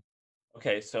interesting.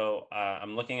 Okay, so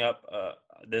I'm looking up.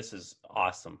 This is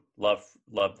awesome. Love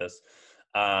this.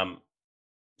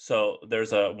 So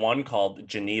there's one called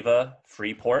Geneva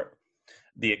Freeport.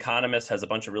 The Economist has a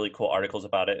bunch of really cool articles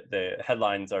about it. The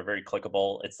headlines are very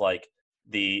clickable. It's like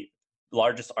the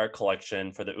largest art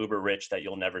collection for the uber rich that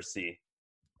you'll never see.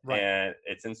 Right. And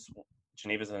it's in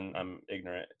Geneva's in, I'm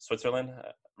ignorant, Switzerland,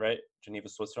 right? Geneva,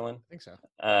 Switzerland. I think so.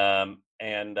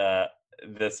 And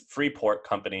this Freeport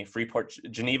company,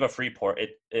 Geneva Freeport,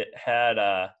 it had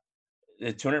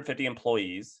 250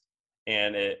 employees,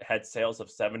 and it had sales of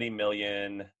 70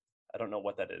 million. I don't know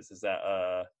what that is. Is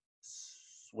that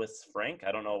Swiss franc?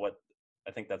 I don't know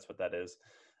I think that's what that is.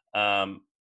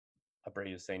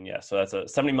 Abreu is saying yes. So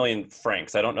that's 70 million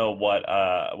francs. I don't know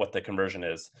what the conversion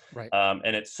is. Right.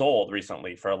 And it sold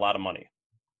recently for a lot of money.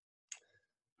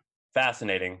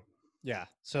 Fascinating. Yeah.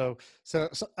 So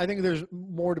I think there's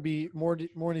more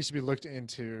needs to be looked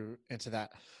into that.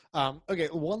 Okay.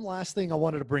 One last thing I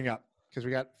wanted to bring up, because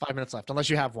we got 5 minutes left. Unless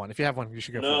you have one. If you have one, you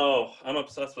should go. No, I'm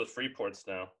obsessed with Freeports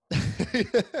now.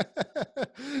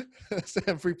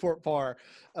 Sam Freeport Par.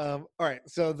 All right.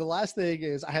 So the last thing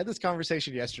is, I had this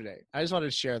conversation yesterday. I just wanted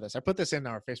to share this. I put this in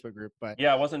our Facebook group, but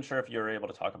yeah, I wasn't sure if you were able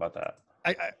to talk about that.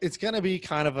 It's going to be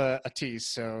kind of a tease.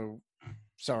 So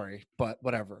sorry, but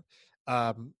whatever.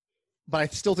 But I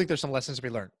still think there's some lessons to be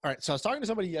learned. All right. So I was talking to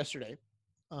somebody yesterday,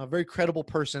 a very credible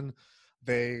person.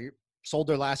 They sold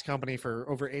their last company for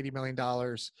over $80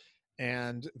 million,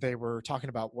 and they were talking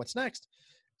about what's next.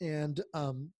 And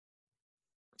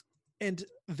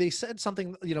they said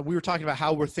something, we were talking about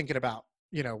how we're thinking about,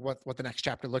 what the next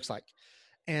chapter looks like.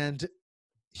 And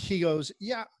he goes,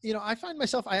 yeah, I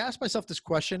ask myself this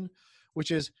question,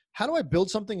 which is, how do I build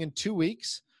something in 2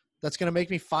 weeks that's going to make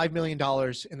me $5 million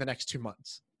in the next 2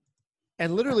 months?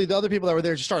 And literally the other people that were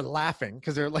there just started laughing,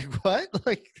 because they're like, what?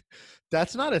 Like,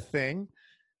 that's not a thing.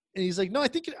 And he's like, no, I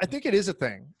think it is a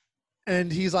thing.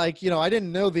 And he's like, I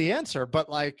didn't know the answer, but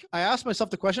like, I asked myself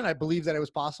the question. I believe that it was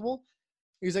possible.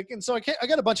 He's like, and so I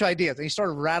got a bunch of ideas. And he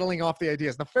started rattling off the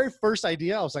ideas. And the very first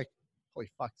idea, I was like, holy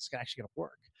fuck, this is actually going to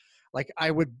work. Like, I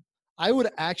would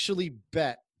actually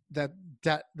bet that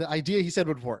the idea he said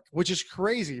would work, which is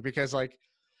crazy, because like,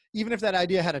 even if that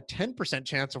idea had a 10%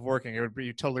 chance of working, it would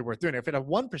be totally worth doing it. If it had a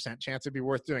 1% chance, it'd be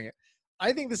worth doing it.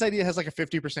 I think this idea has like a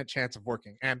 50% chance of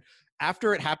working. And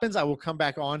after it happens, I will come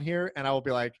back on here and I will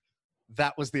be like,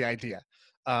 that was the idea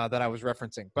that I was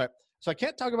referencing. But so I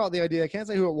can't talk about the idea. I can't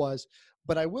say who it was,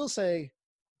 but I will say,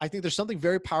 I think there's something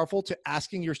very powerful to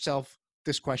asking yourself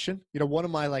this question. One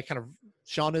of my like kind of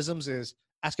Seanisms is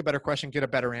ask a better question, get a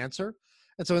better answer.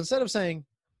 And so instead of saying,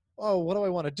 oh, what do I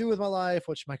want to do with my life?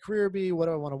 What should my career be? What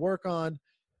do I want to work on?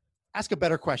 Ask a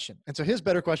better question. And so his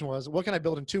better question was, what can I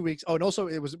build in 2 weeks? Oh, and also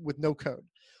it was with no code.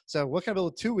 So what can I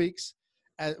build in 2 weeks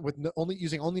with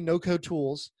only no code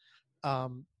tools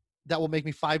that will make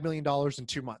me $5 million in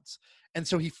 2 months. And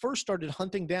so he first started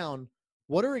hunting down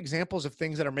what are examples of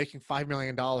things that are making $5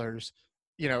 million,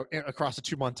 across a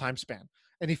 2-month time span.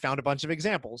 And he found a bunch of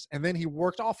examples. And then he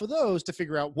worked off of those to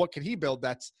figure out what could he build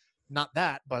that's not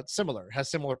that, but similar,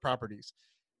 has similar properties.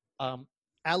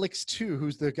 Alex Tu,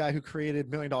 who's the guy who created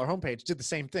 $1 Million Homepage, did the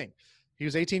same thing. He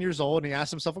was 18 years old and he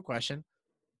asked himself a question.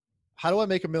 How do I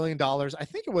make $1 million? I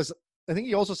think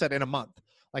he also said in a month.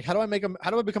 Like, how do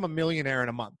I become a millionaire in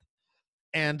a month?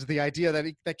 And the idea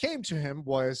that came to him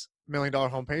was $1 Million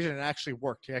Homepage, and it actually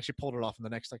worked. He actually pulled it off in the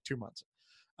next 2 months.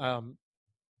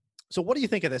 So what do you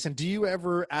think of this? And do you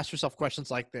ever ask yourself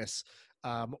questions like this?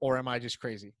 Or am I just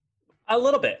crazy? A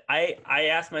little bit. I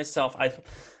ask myself,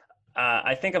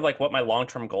 I think of like what my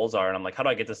long-term goals are, and I'm like, how do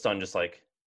I get this done just like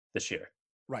this year?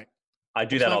 Right. I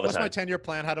do that all the time. What's my 10-year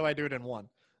plan? How do I do it in one?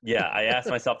 Yeah, I ask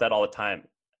myself that all the time.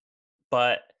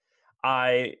 But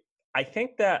I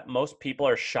think that most people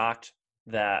are shocked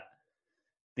that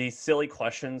these silly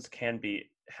questions can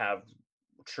have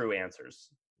true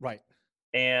answers. Right.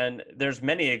 And there's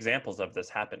many examples of this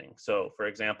happening. So, for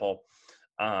example,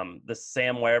 the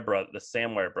Samware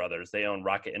brothers, they own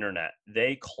Rocket Internet.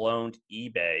 They cloned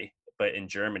eBay, but in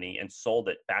Germany, and sold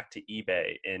it back to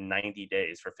eBay in 90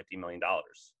 days for $50 million.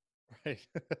 Right.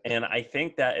 And I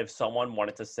think that if someone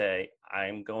wanted to say,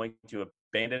 I'm going to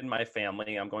abandon my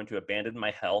family, I'm going to abandon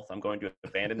my health, I'm going to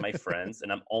abandon my friends,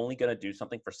 and I'm only going to do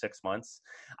something for 6 months,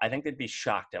 I think they'd be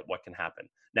shocked at what can happen.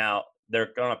 Now,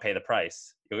 they're going to pay the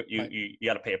price. You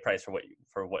got to pay a price for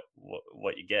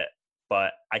what you get.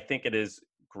 But I think it is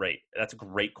great. That's a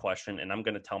great question, and I'm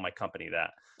going to tell my company that.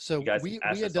 So we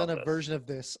had done a version of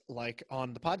this like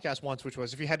on the podcast once, which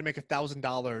was if you had to make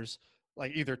 $1,000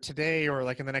 like either today or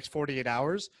like in the next 48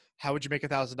 hours, how would you make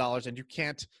 $1,000? And you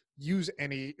can't use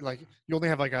any, like you only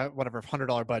have like a whatever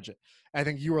 $100 budget. I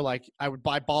think you were like, I would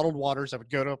buy bottled waters. I would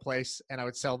go to a place and I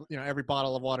would sell, every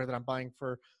bottle of water that I'm buying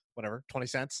for whatever, 20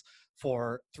 cents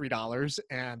for $3.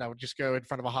 And I would just go in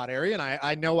front of a hot area. And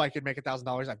I know I could make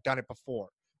 $1,000. I've done it before.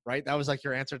 Right. That was like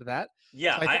your answer to that.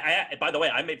 Yeah. So I by the way,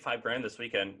 I made $5,000 this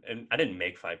weekend, and I didn't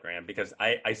make $5,000 because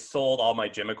I sold all my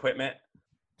gym equipment.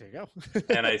 There you go.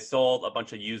 And I sold a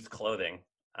bunch of used clothing.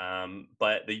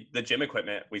 But the gym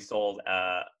equipment we sold,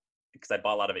 because I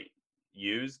bought a lot of it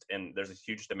used, and there's a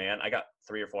huge demand. I got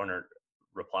 300 or 400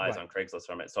 replies on Craigslist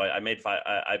from it. So I made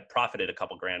I profited a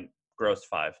couple grand, grossed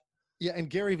 $5,000. Yeah. And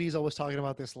Gary Vee's always talking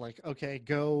about this, like, okay,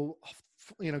 go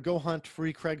hunt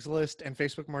free Craigslist and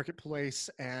Facebook Marketplace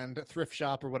and thrift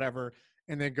shop or whatever,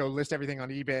 and then go list everything on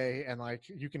eBay. And like,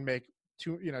 you can make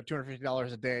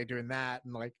 $250 a day doing that.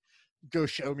 And like, go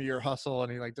show me your hustle.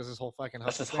 And he like does this whole fucking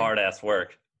hustle. That's just hard ass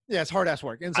work. Yeah, it's hard ass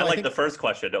work. And so I like the first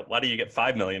question. Why do you get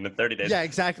 $5 million in 30 days? Yeah,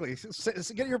 exactly. So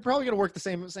you're probably going to work the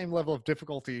same level of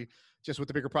difficulty, just with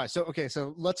the bigger prize. So okay,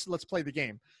 so let's play the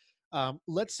game.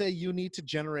 Let's say you need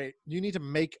to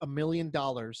make $1 million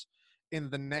in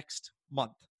the next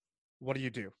month. What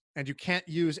do? And you can't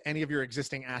use any of your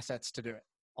existing assets to do it.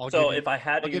 I'll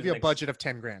give you a budget of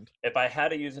 $10,000. If I had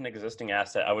to use an existing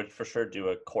asset, I would for sure do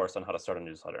a course on how to start a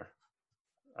newsletter.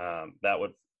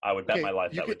 I would bet my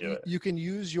life that would do it. You can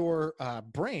use your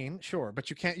brain, sure, but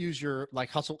you can't use your like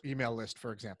hustle email list,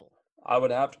 for example. I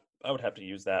would have to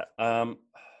use that. I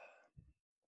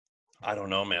don't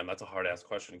know, man. That's a hard ass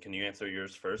question. Can you answer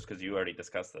yours first? Because you already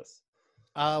discussed this.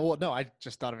 Well, no, I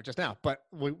just thought of it just now, but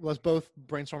let's both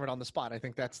brainstorm it on the spot. I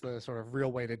think that's the sort of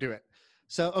real way to do it.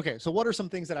 So, okay. So what are some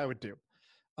things that I would do?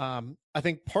 I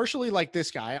think partially like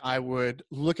this guy, I would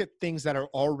look at things that are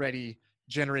already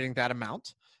generating that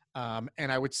amount.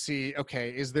 And I would see, okay,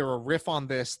 is there a riff on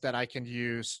this that I can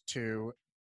use to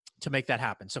make that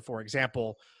happen? So for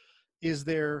example, is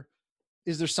there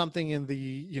something in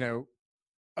the,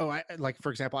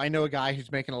 for example, I know a guy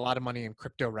who's making a lot of money in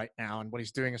crypto right now. And what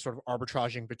he's doing is sort of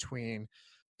arbitraging between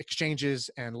exchanges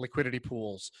and liquidity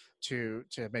pools to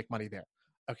make money there.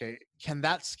 Okay. Can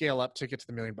that scale up to get to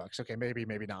the $1 million? Okay.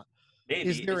 Maybe not.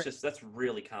 Maybe that's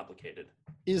really complicated.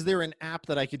 Is there an app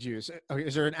that I could use?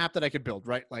 Is there an app that I could build,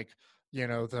 right? Like,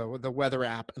 the weather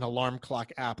app, an alarm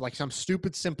clock app, like some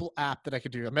stupid, simple app that I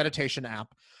could do, a meditation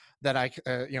app that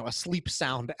a sleep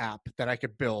sound app that I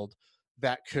could build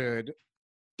that could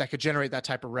generate that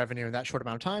type of revenue in that short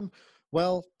amount of time.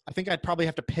 Well, I think I'd probably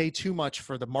have to pay too much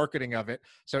for the marketing of it.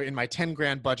 So in my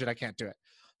 $10,000 budget, I can't do it.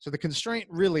 So the constraint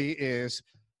really is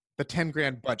the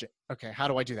 $10,000 budget. Okay. How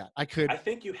do I do that? I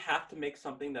think you have to make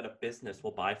something that a business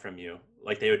will buy from you.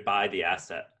 Like they would buy the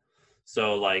asset.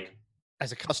 So like,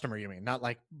 as a customer, you mean, not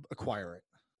like acquire it,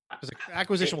 because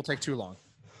acquisition will take too long.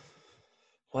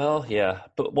 Well, yeah,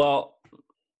 but what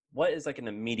is like an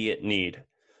immediate need?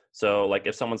 So like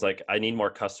if someone's like, I need more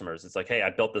customers, it's like, hey, I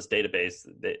built this database.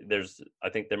 I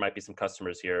think there might be some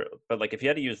customers here. But like if you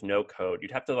had to use no code,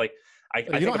 you'd have to like,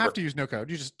 You don't have to use no code.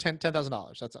 You just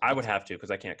 $10,000. I would have to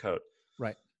because I can't code.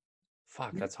 Right.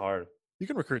 Fuck, that's hard. You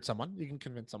can recruit someone. You can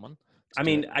convince someone. I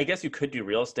mean, I guess you could do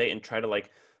real estate and try to like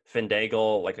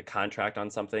finagle like a contract on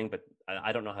something, but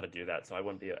I don't know how to do that. So I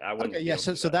wouldn't be. Okay, yeah.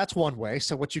 So that's one way.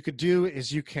 So what you could do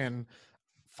is you can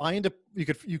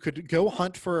you could go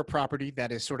hunt for a property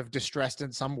that is sort of distressed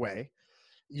in some way.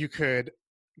 You could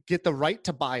get the right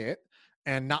to buy it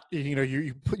and not,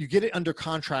 you get it under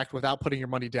contract without putting your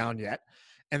money down yet.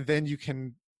 And then you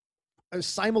can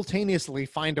simultaneously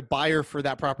find a buyer for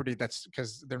that property that's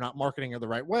because they're not marketing it the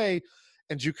right way.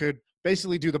 And you could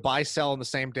basically do the buy sell on the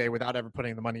same day without ever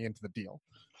putting the money into the deal.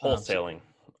 Wholesaling.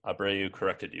 Abreu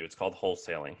corrected you. It's called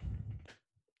wholesaling.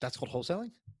 That's called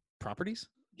wholesaling? Properties?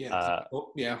 Yeah,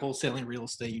 wholesaling real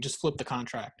estate. You just flip the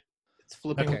contract. It's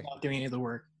flipping without doing any of the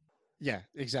work. Yeah,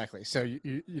 exactly. So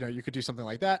you could do something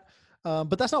like that,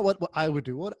 but that's not what I would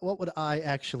do. What would I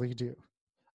actually do?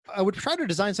 I would try to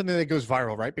design something that goes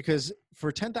viral, right? Because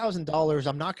for $10,000,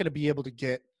 I'm not going to be able to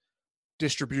get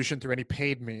distribution through any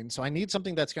paid means. So I need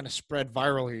something that's going to spread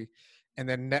virally and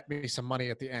then net me some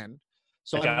money at the end.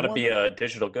 So it got to be a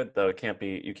digital good though.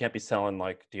 You can't be selling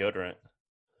like deodorant.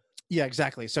 Yeah,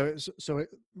 exactly. So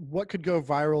what could go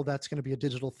viral? That's going to be a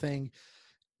digital thing.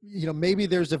 Maybe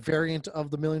there's a variant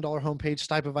of the $1 Million Homepage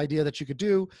type of idea that you could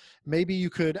do. Maybe you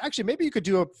could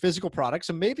do a physical product.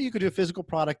 So maybe you could do a physical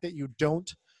product that you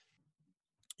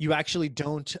actually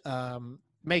don't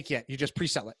make yet. You just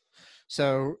pre-sell it.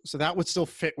 So that would still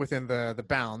fit within the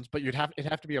bounds, but it'd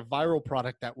have to be a viral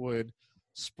product that would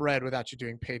spread without you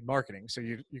doing paid marketing. So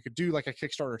you could do like a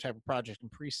Kickstarter type of project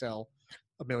and pre-sell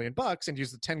 $1 million and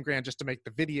use the 10 grand just to make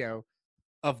the video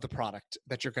of the product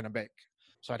that you're going to make.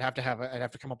 So I'd have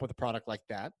to come up with a product like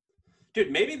that.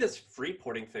 Dude, maybe this free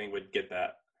porting thing would get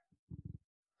that.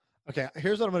 Okay,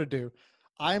 here's what I'm going to do.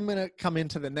 I'm going to come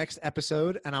into the next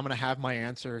episode and I'm going to have my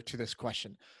answer to this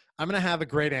question. I'm going to have a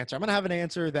great answer. I'm going to have an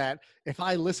answer that if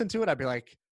I listen to it, I'd be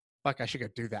like, fuck, I should go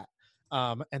do that.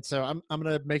 And so I'm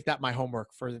going to make that my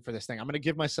homework for this thing. I'm going to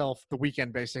give myself the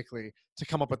weekend basically to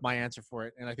come up with my answer for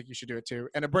it. And I think you should do it too.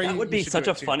 And that would be such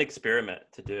a fun experiment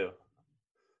to do.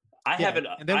 I haven't,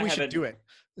 and then we should do it.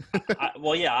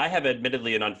 I have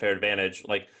admittedly an unfair advantage.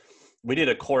 Like we did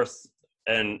a course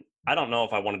and I don't know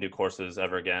if I want to do courses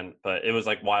ever again, but it was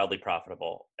like wildly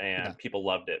profitable and people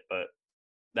loved it, but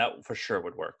that for sure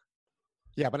would work.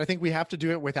 Yeah. But I think we have to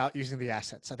do it without using the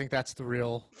assets. I think that's the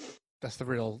real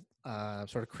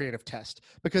sort of creative test,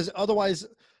 because otherwise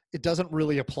it doesn't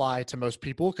really apply to most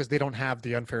people because they don't have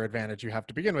the unfair advantage you have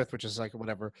to begin with, which is like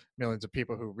whatever millions of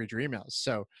people who read your emails.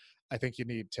 So I think you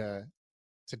need to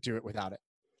do it without it.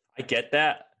 I get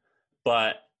that.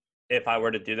 But if I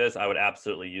were to do this, I would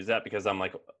absolutely use that because I'm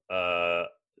like,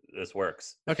 this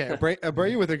works. Okay.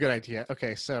 Abreu with a good idea.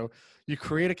 Okay. So you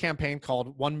create a campaign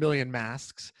called 1 Million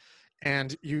Masks,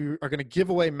 and you are going to give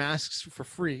away masks for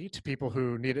free to people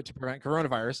who need it to prevent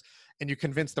coronavirus. And you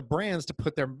convince the brands to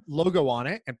put their logo on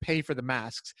it and pay for the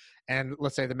masks. And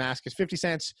let's say the mask is 50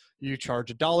 cents. You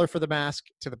charge $1 for the mask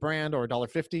to the brand, or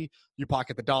 $1.50. You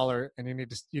pocket the dollar, and you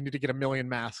need to get 1 million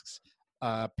masks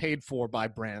paid for by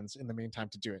brands in the meantime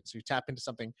to do it. So you tap into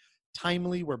something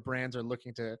timely where brands are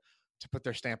looking to put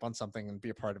their stamp on something and be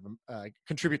a part of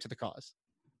contribute to the cause.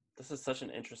 This is such an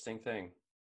interesting thing.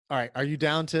 All right. Are you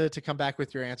down to come back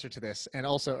with your answer to this? And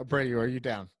also, Abreu, are you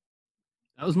down?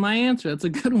 That was my answer. That's a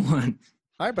good one.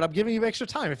 All right, but I'm giving you extra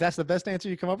time. If that's the best answer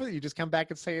you come up with, you just come back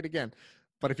and say it again.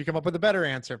 But if you come up with a better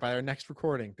answer by our next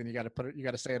recording, then you got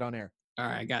to say it on air. All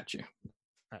right, I got you. All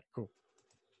right, cool.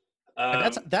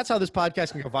 That's how this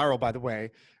podcast can go viral, by the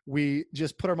way. We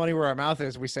just put our money where our mouth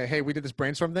is. We say, hey, we did this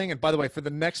brainstorm thing. And by the way, for the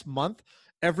next month,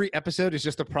 every episode is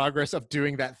just the progress of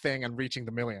doing that thing and reaching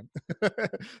the million.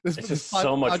 This is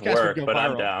so much work, but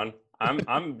I'm down.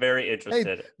 I'm very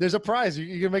interested. Hey, there's a prize.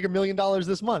 You can make $1 million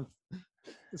this month.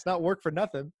 It's not work for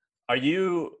nothing. Do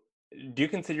you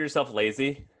consider yourself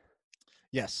lazy?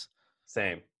 Yes.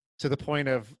 Same. To the point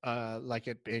of like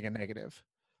it being a negative.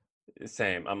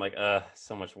 Same. I'm like,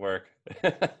 so much work.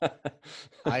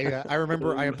 I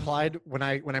remember I applied when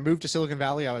I moved to Silicon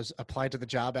Valley. I was applied to the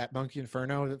job at Monkey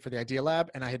Inferno for the Idea Lab,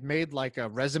 and I had made like a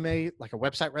resume, like a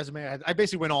website resume. I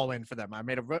basically went all in for them. I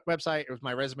made a website. It was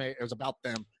my resume. It was about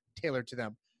them, tailored to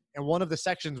them. And one of the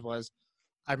sections was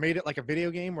I made it like a video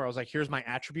game where I was like, here's my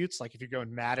attributes. Like if you go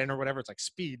in Madden or whatever, it's like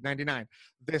speed 99,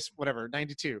 this, whatever,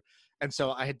 92. And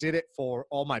so I did it for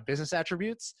all my business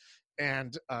attributes.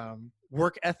 and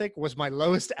work ethic was my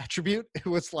lowest attribute. It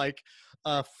was like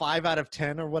 5 out of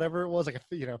 10 or whatever it was, like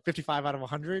 55 out of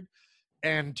 100.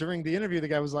 And during the interview, the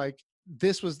guy was like,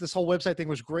 this whole website thing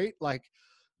was great, like,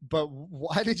 but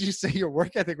why did you say your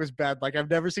work ethic was bad? Like, I've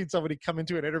never seen somebody come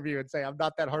into an interview and say, I'm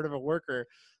not that hard of a worker.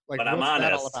 Like, but I'm honest.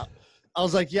 That all about? I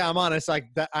was like, yeah, I'm honest.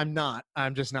 Like, that I'm not.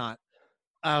 I'm just not.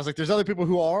 I was like, there's other people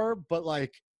who are, but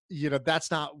like, that's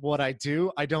not what I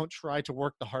do. I don't try to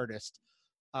work the hardest.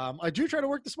 I do try to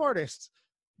work the smartest,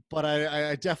 but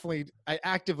I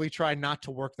actively try not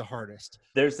to work the hardest.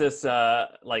 There's this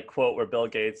like quote where Bill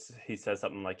Gates, he says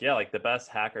something like, yeah, like the best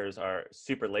hackers are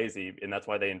super lazy, and that's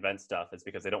why they invent stuff. It's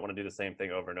because they don't want to do the same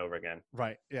thing over and over again.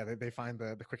 Right. Yeah. They find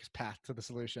the quickest path to the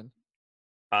solution.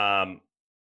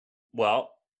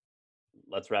 Well,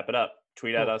 let's wrap it up.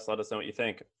 Tweet at us. Let us know what you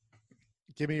think.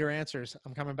 Give me your answers.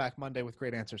 I'm coming back Monday with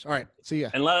great answers. All right. See ya.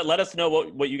 And let us know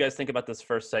what you guys think about this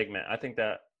first segment. I think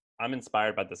that I'm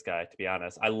inspired by this guy, to be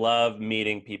honest. I love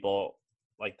meeting people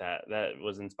like that. That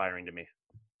was inspiring to me.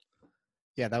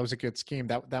 Yeah, that was a good scheme.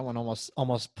 That one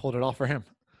almost pulled it off for him.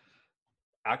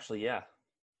 Actually, yeah.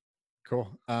 Cool.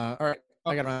 All right.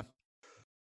 I got to run.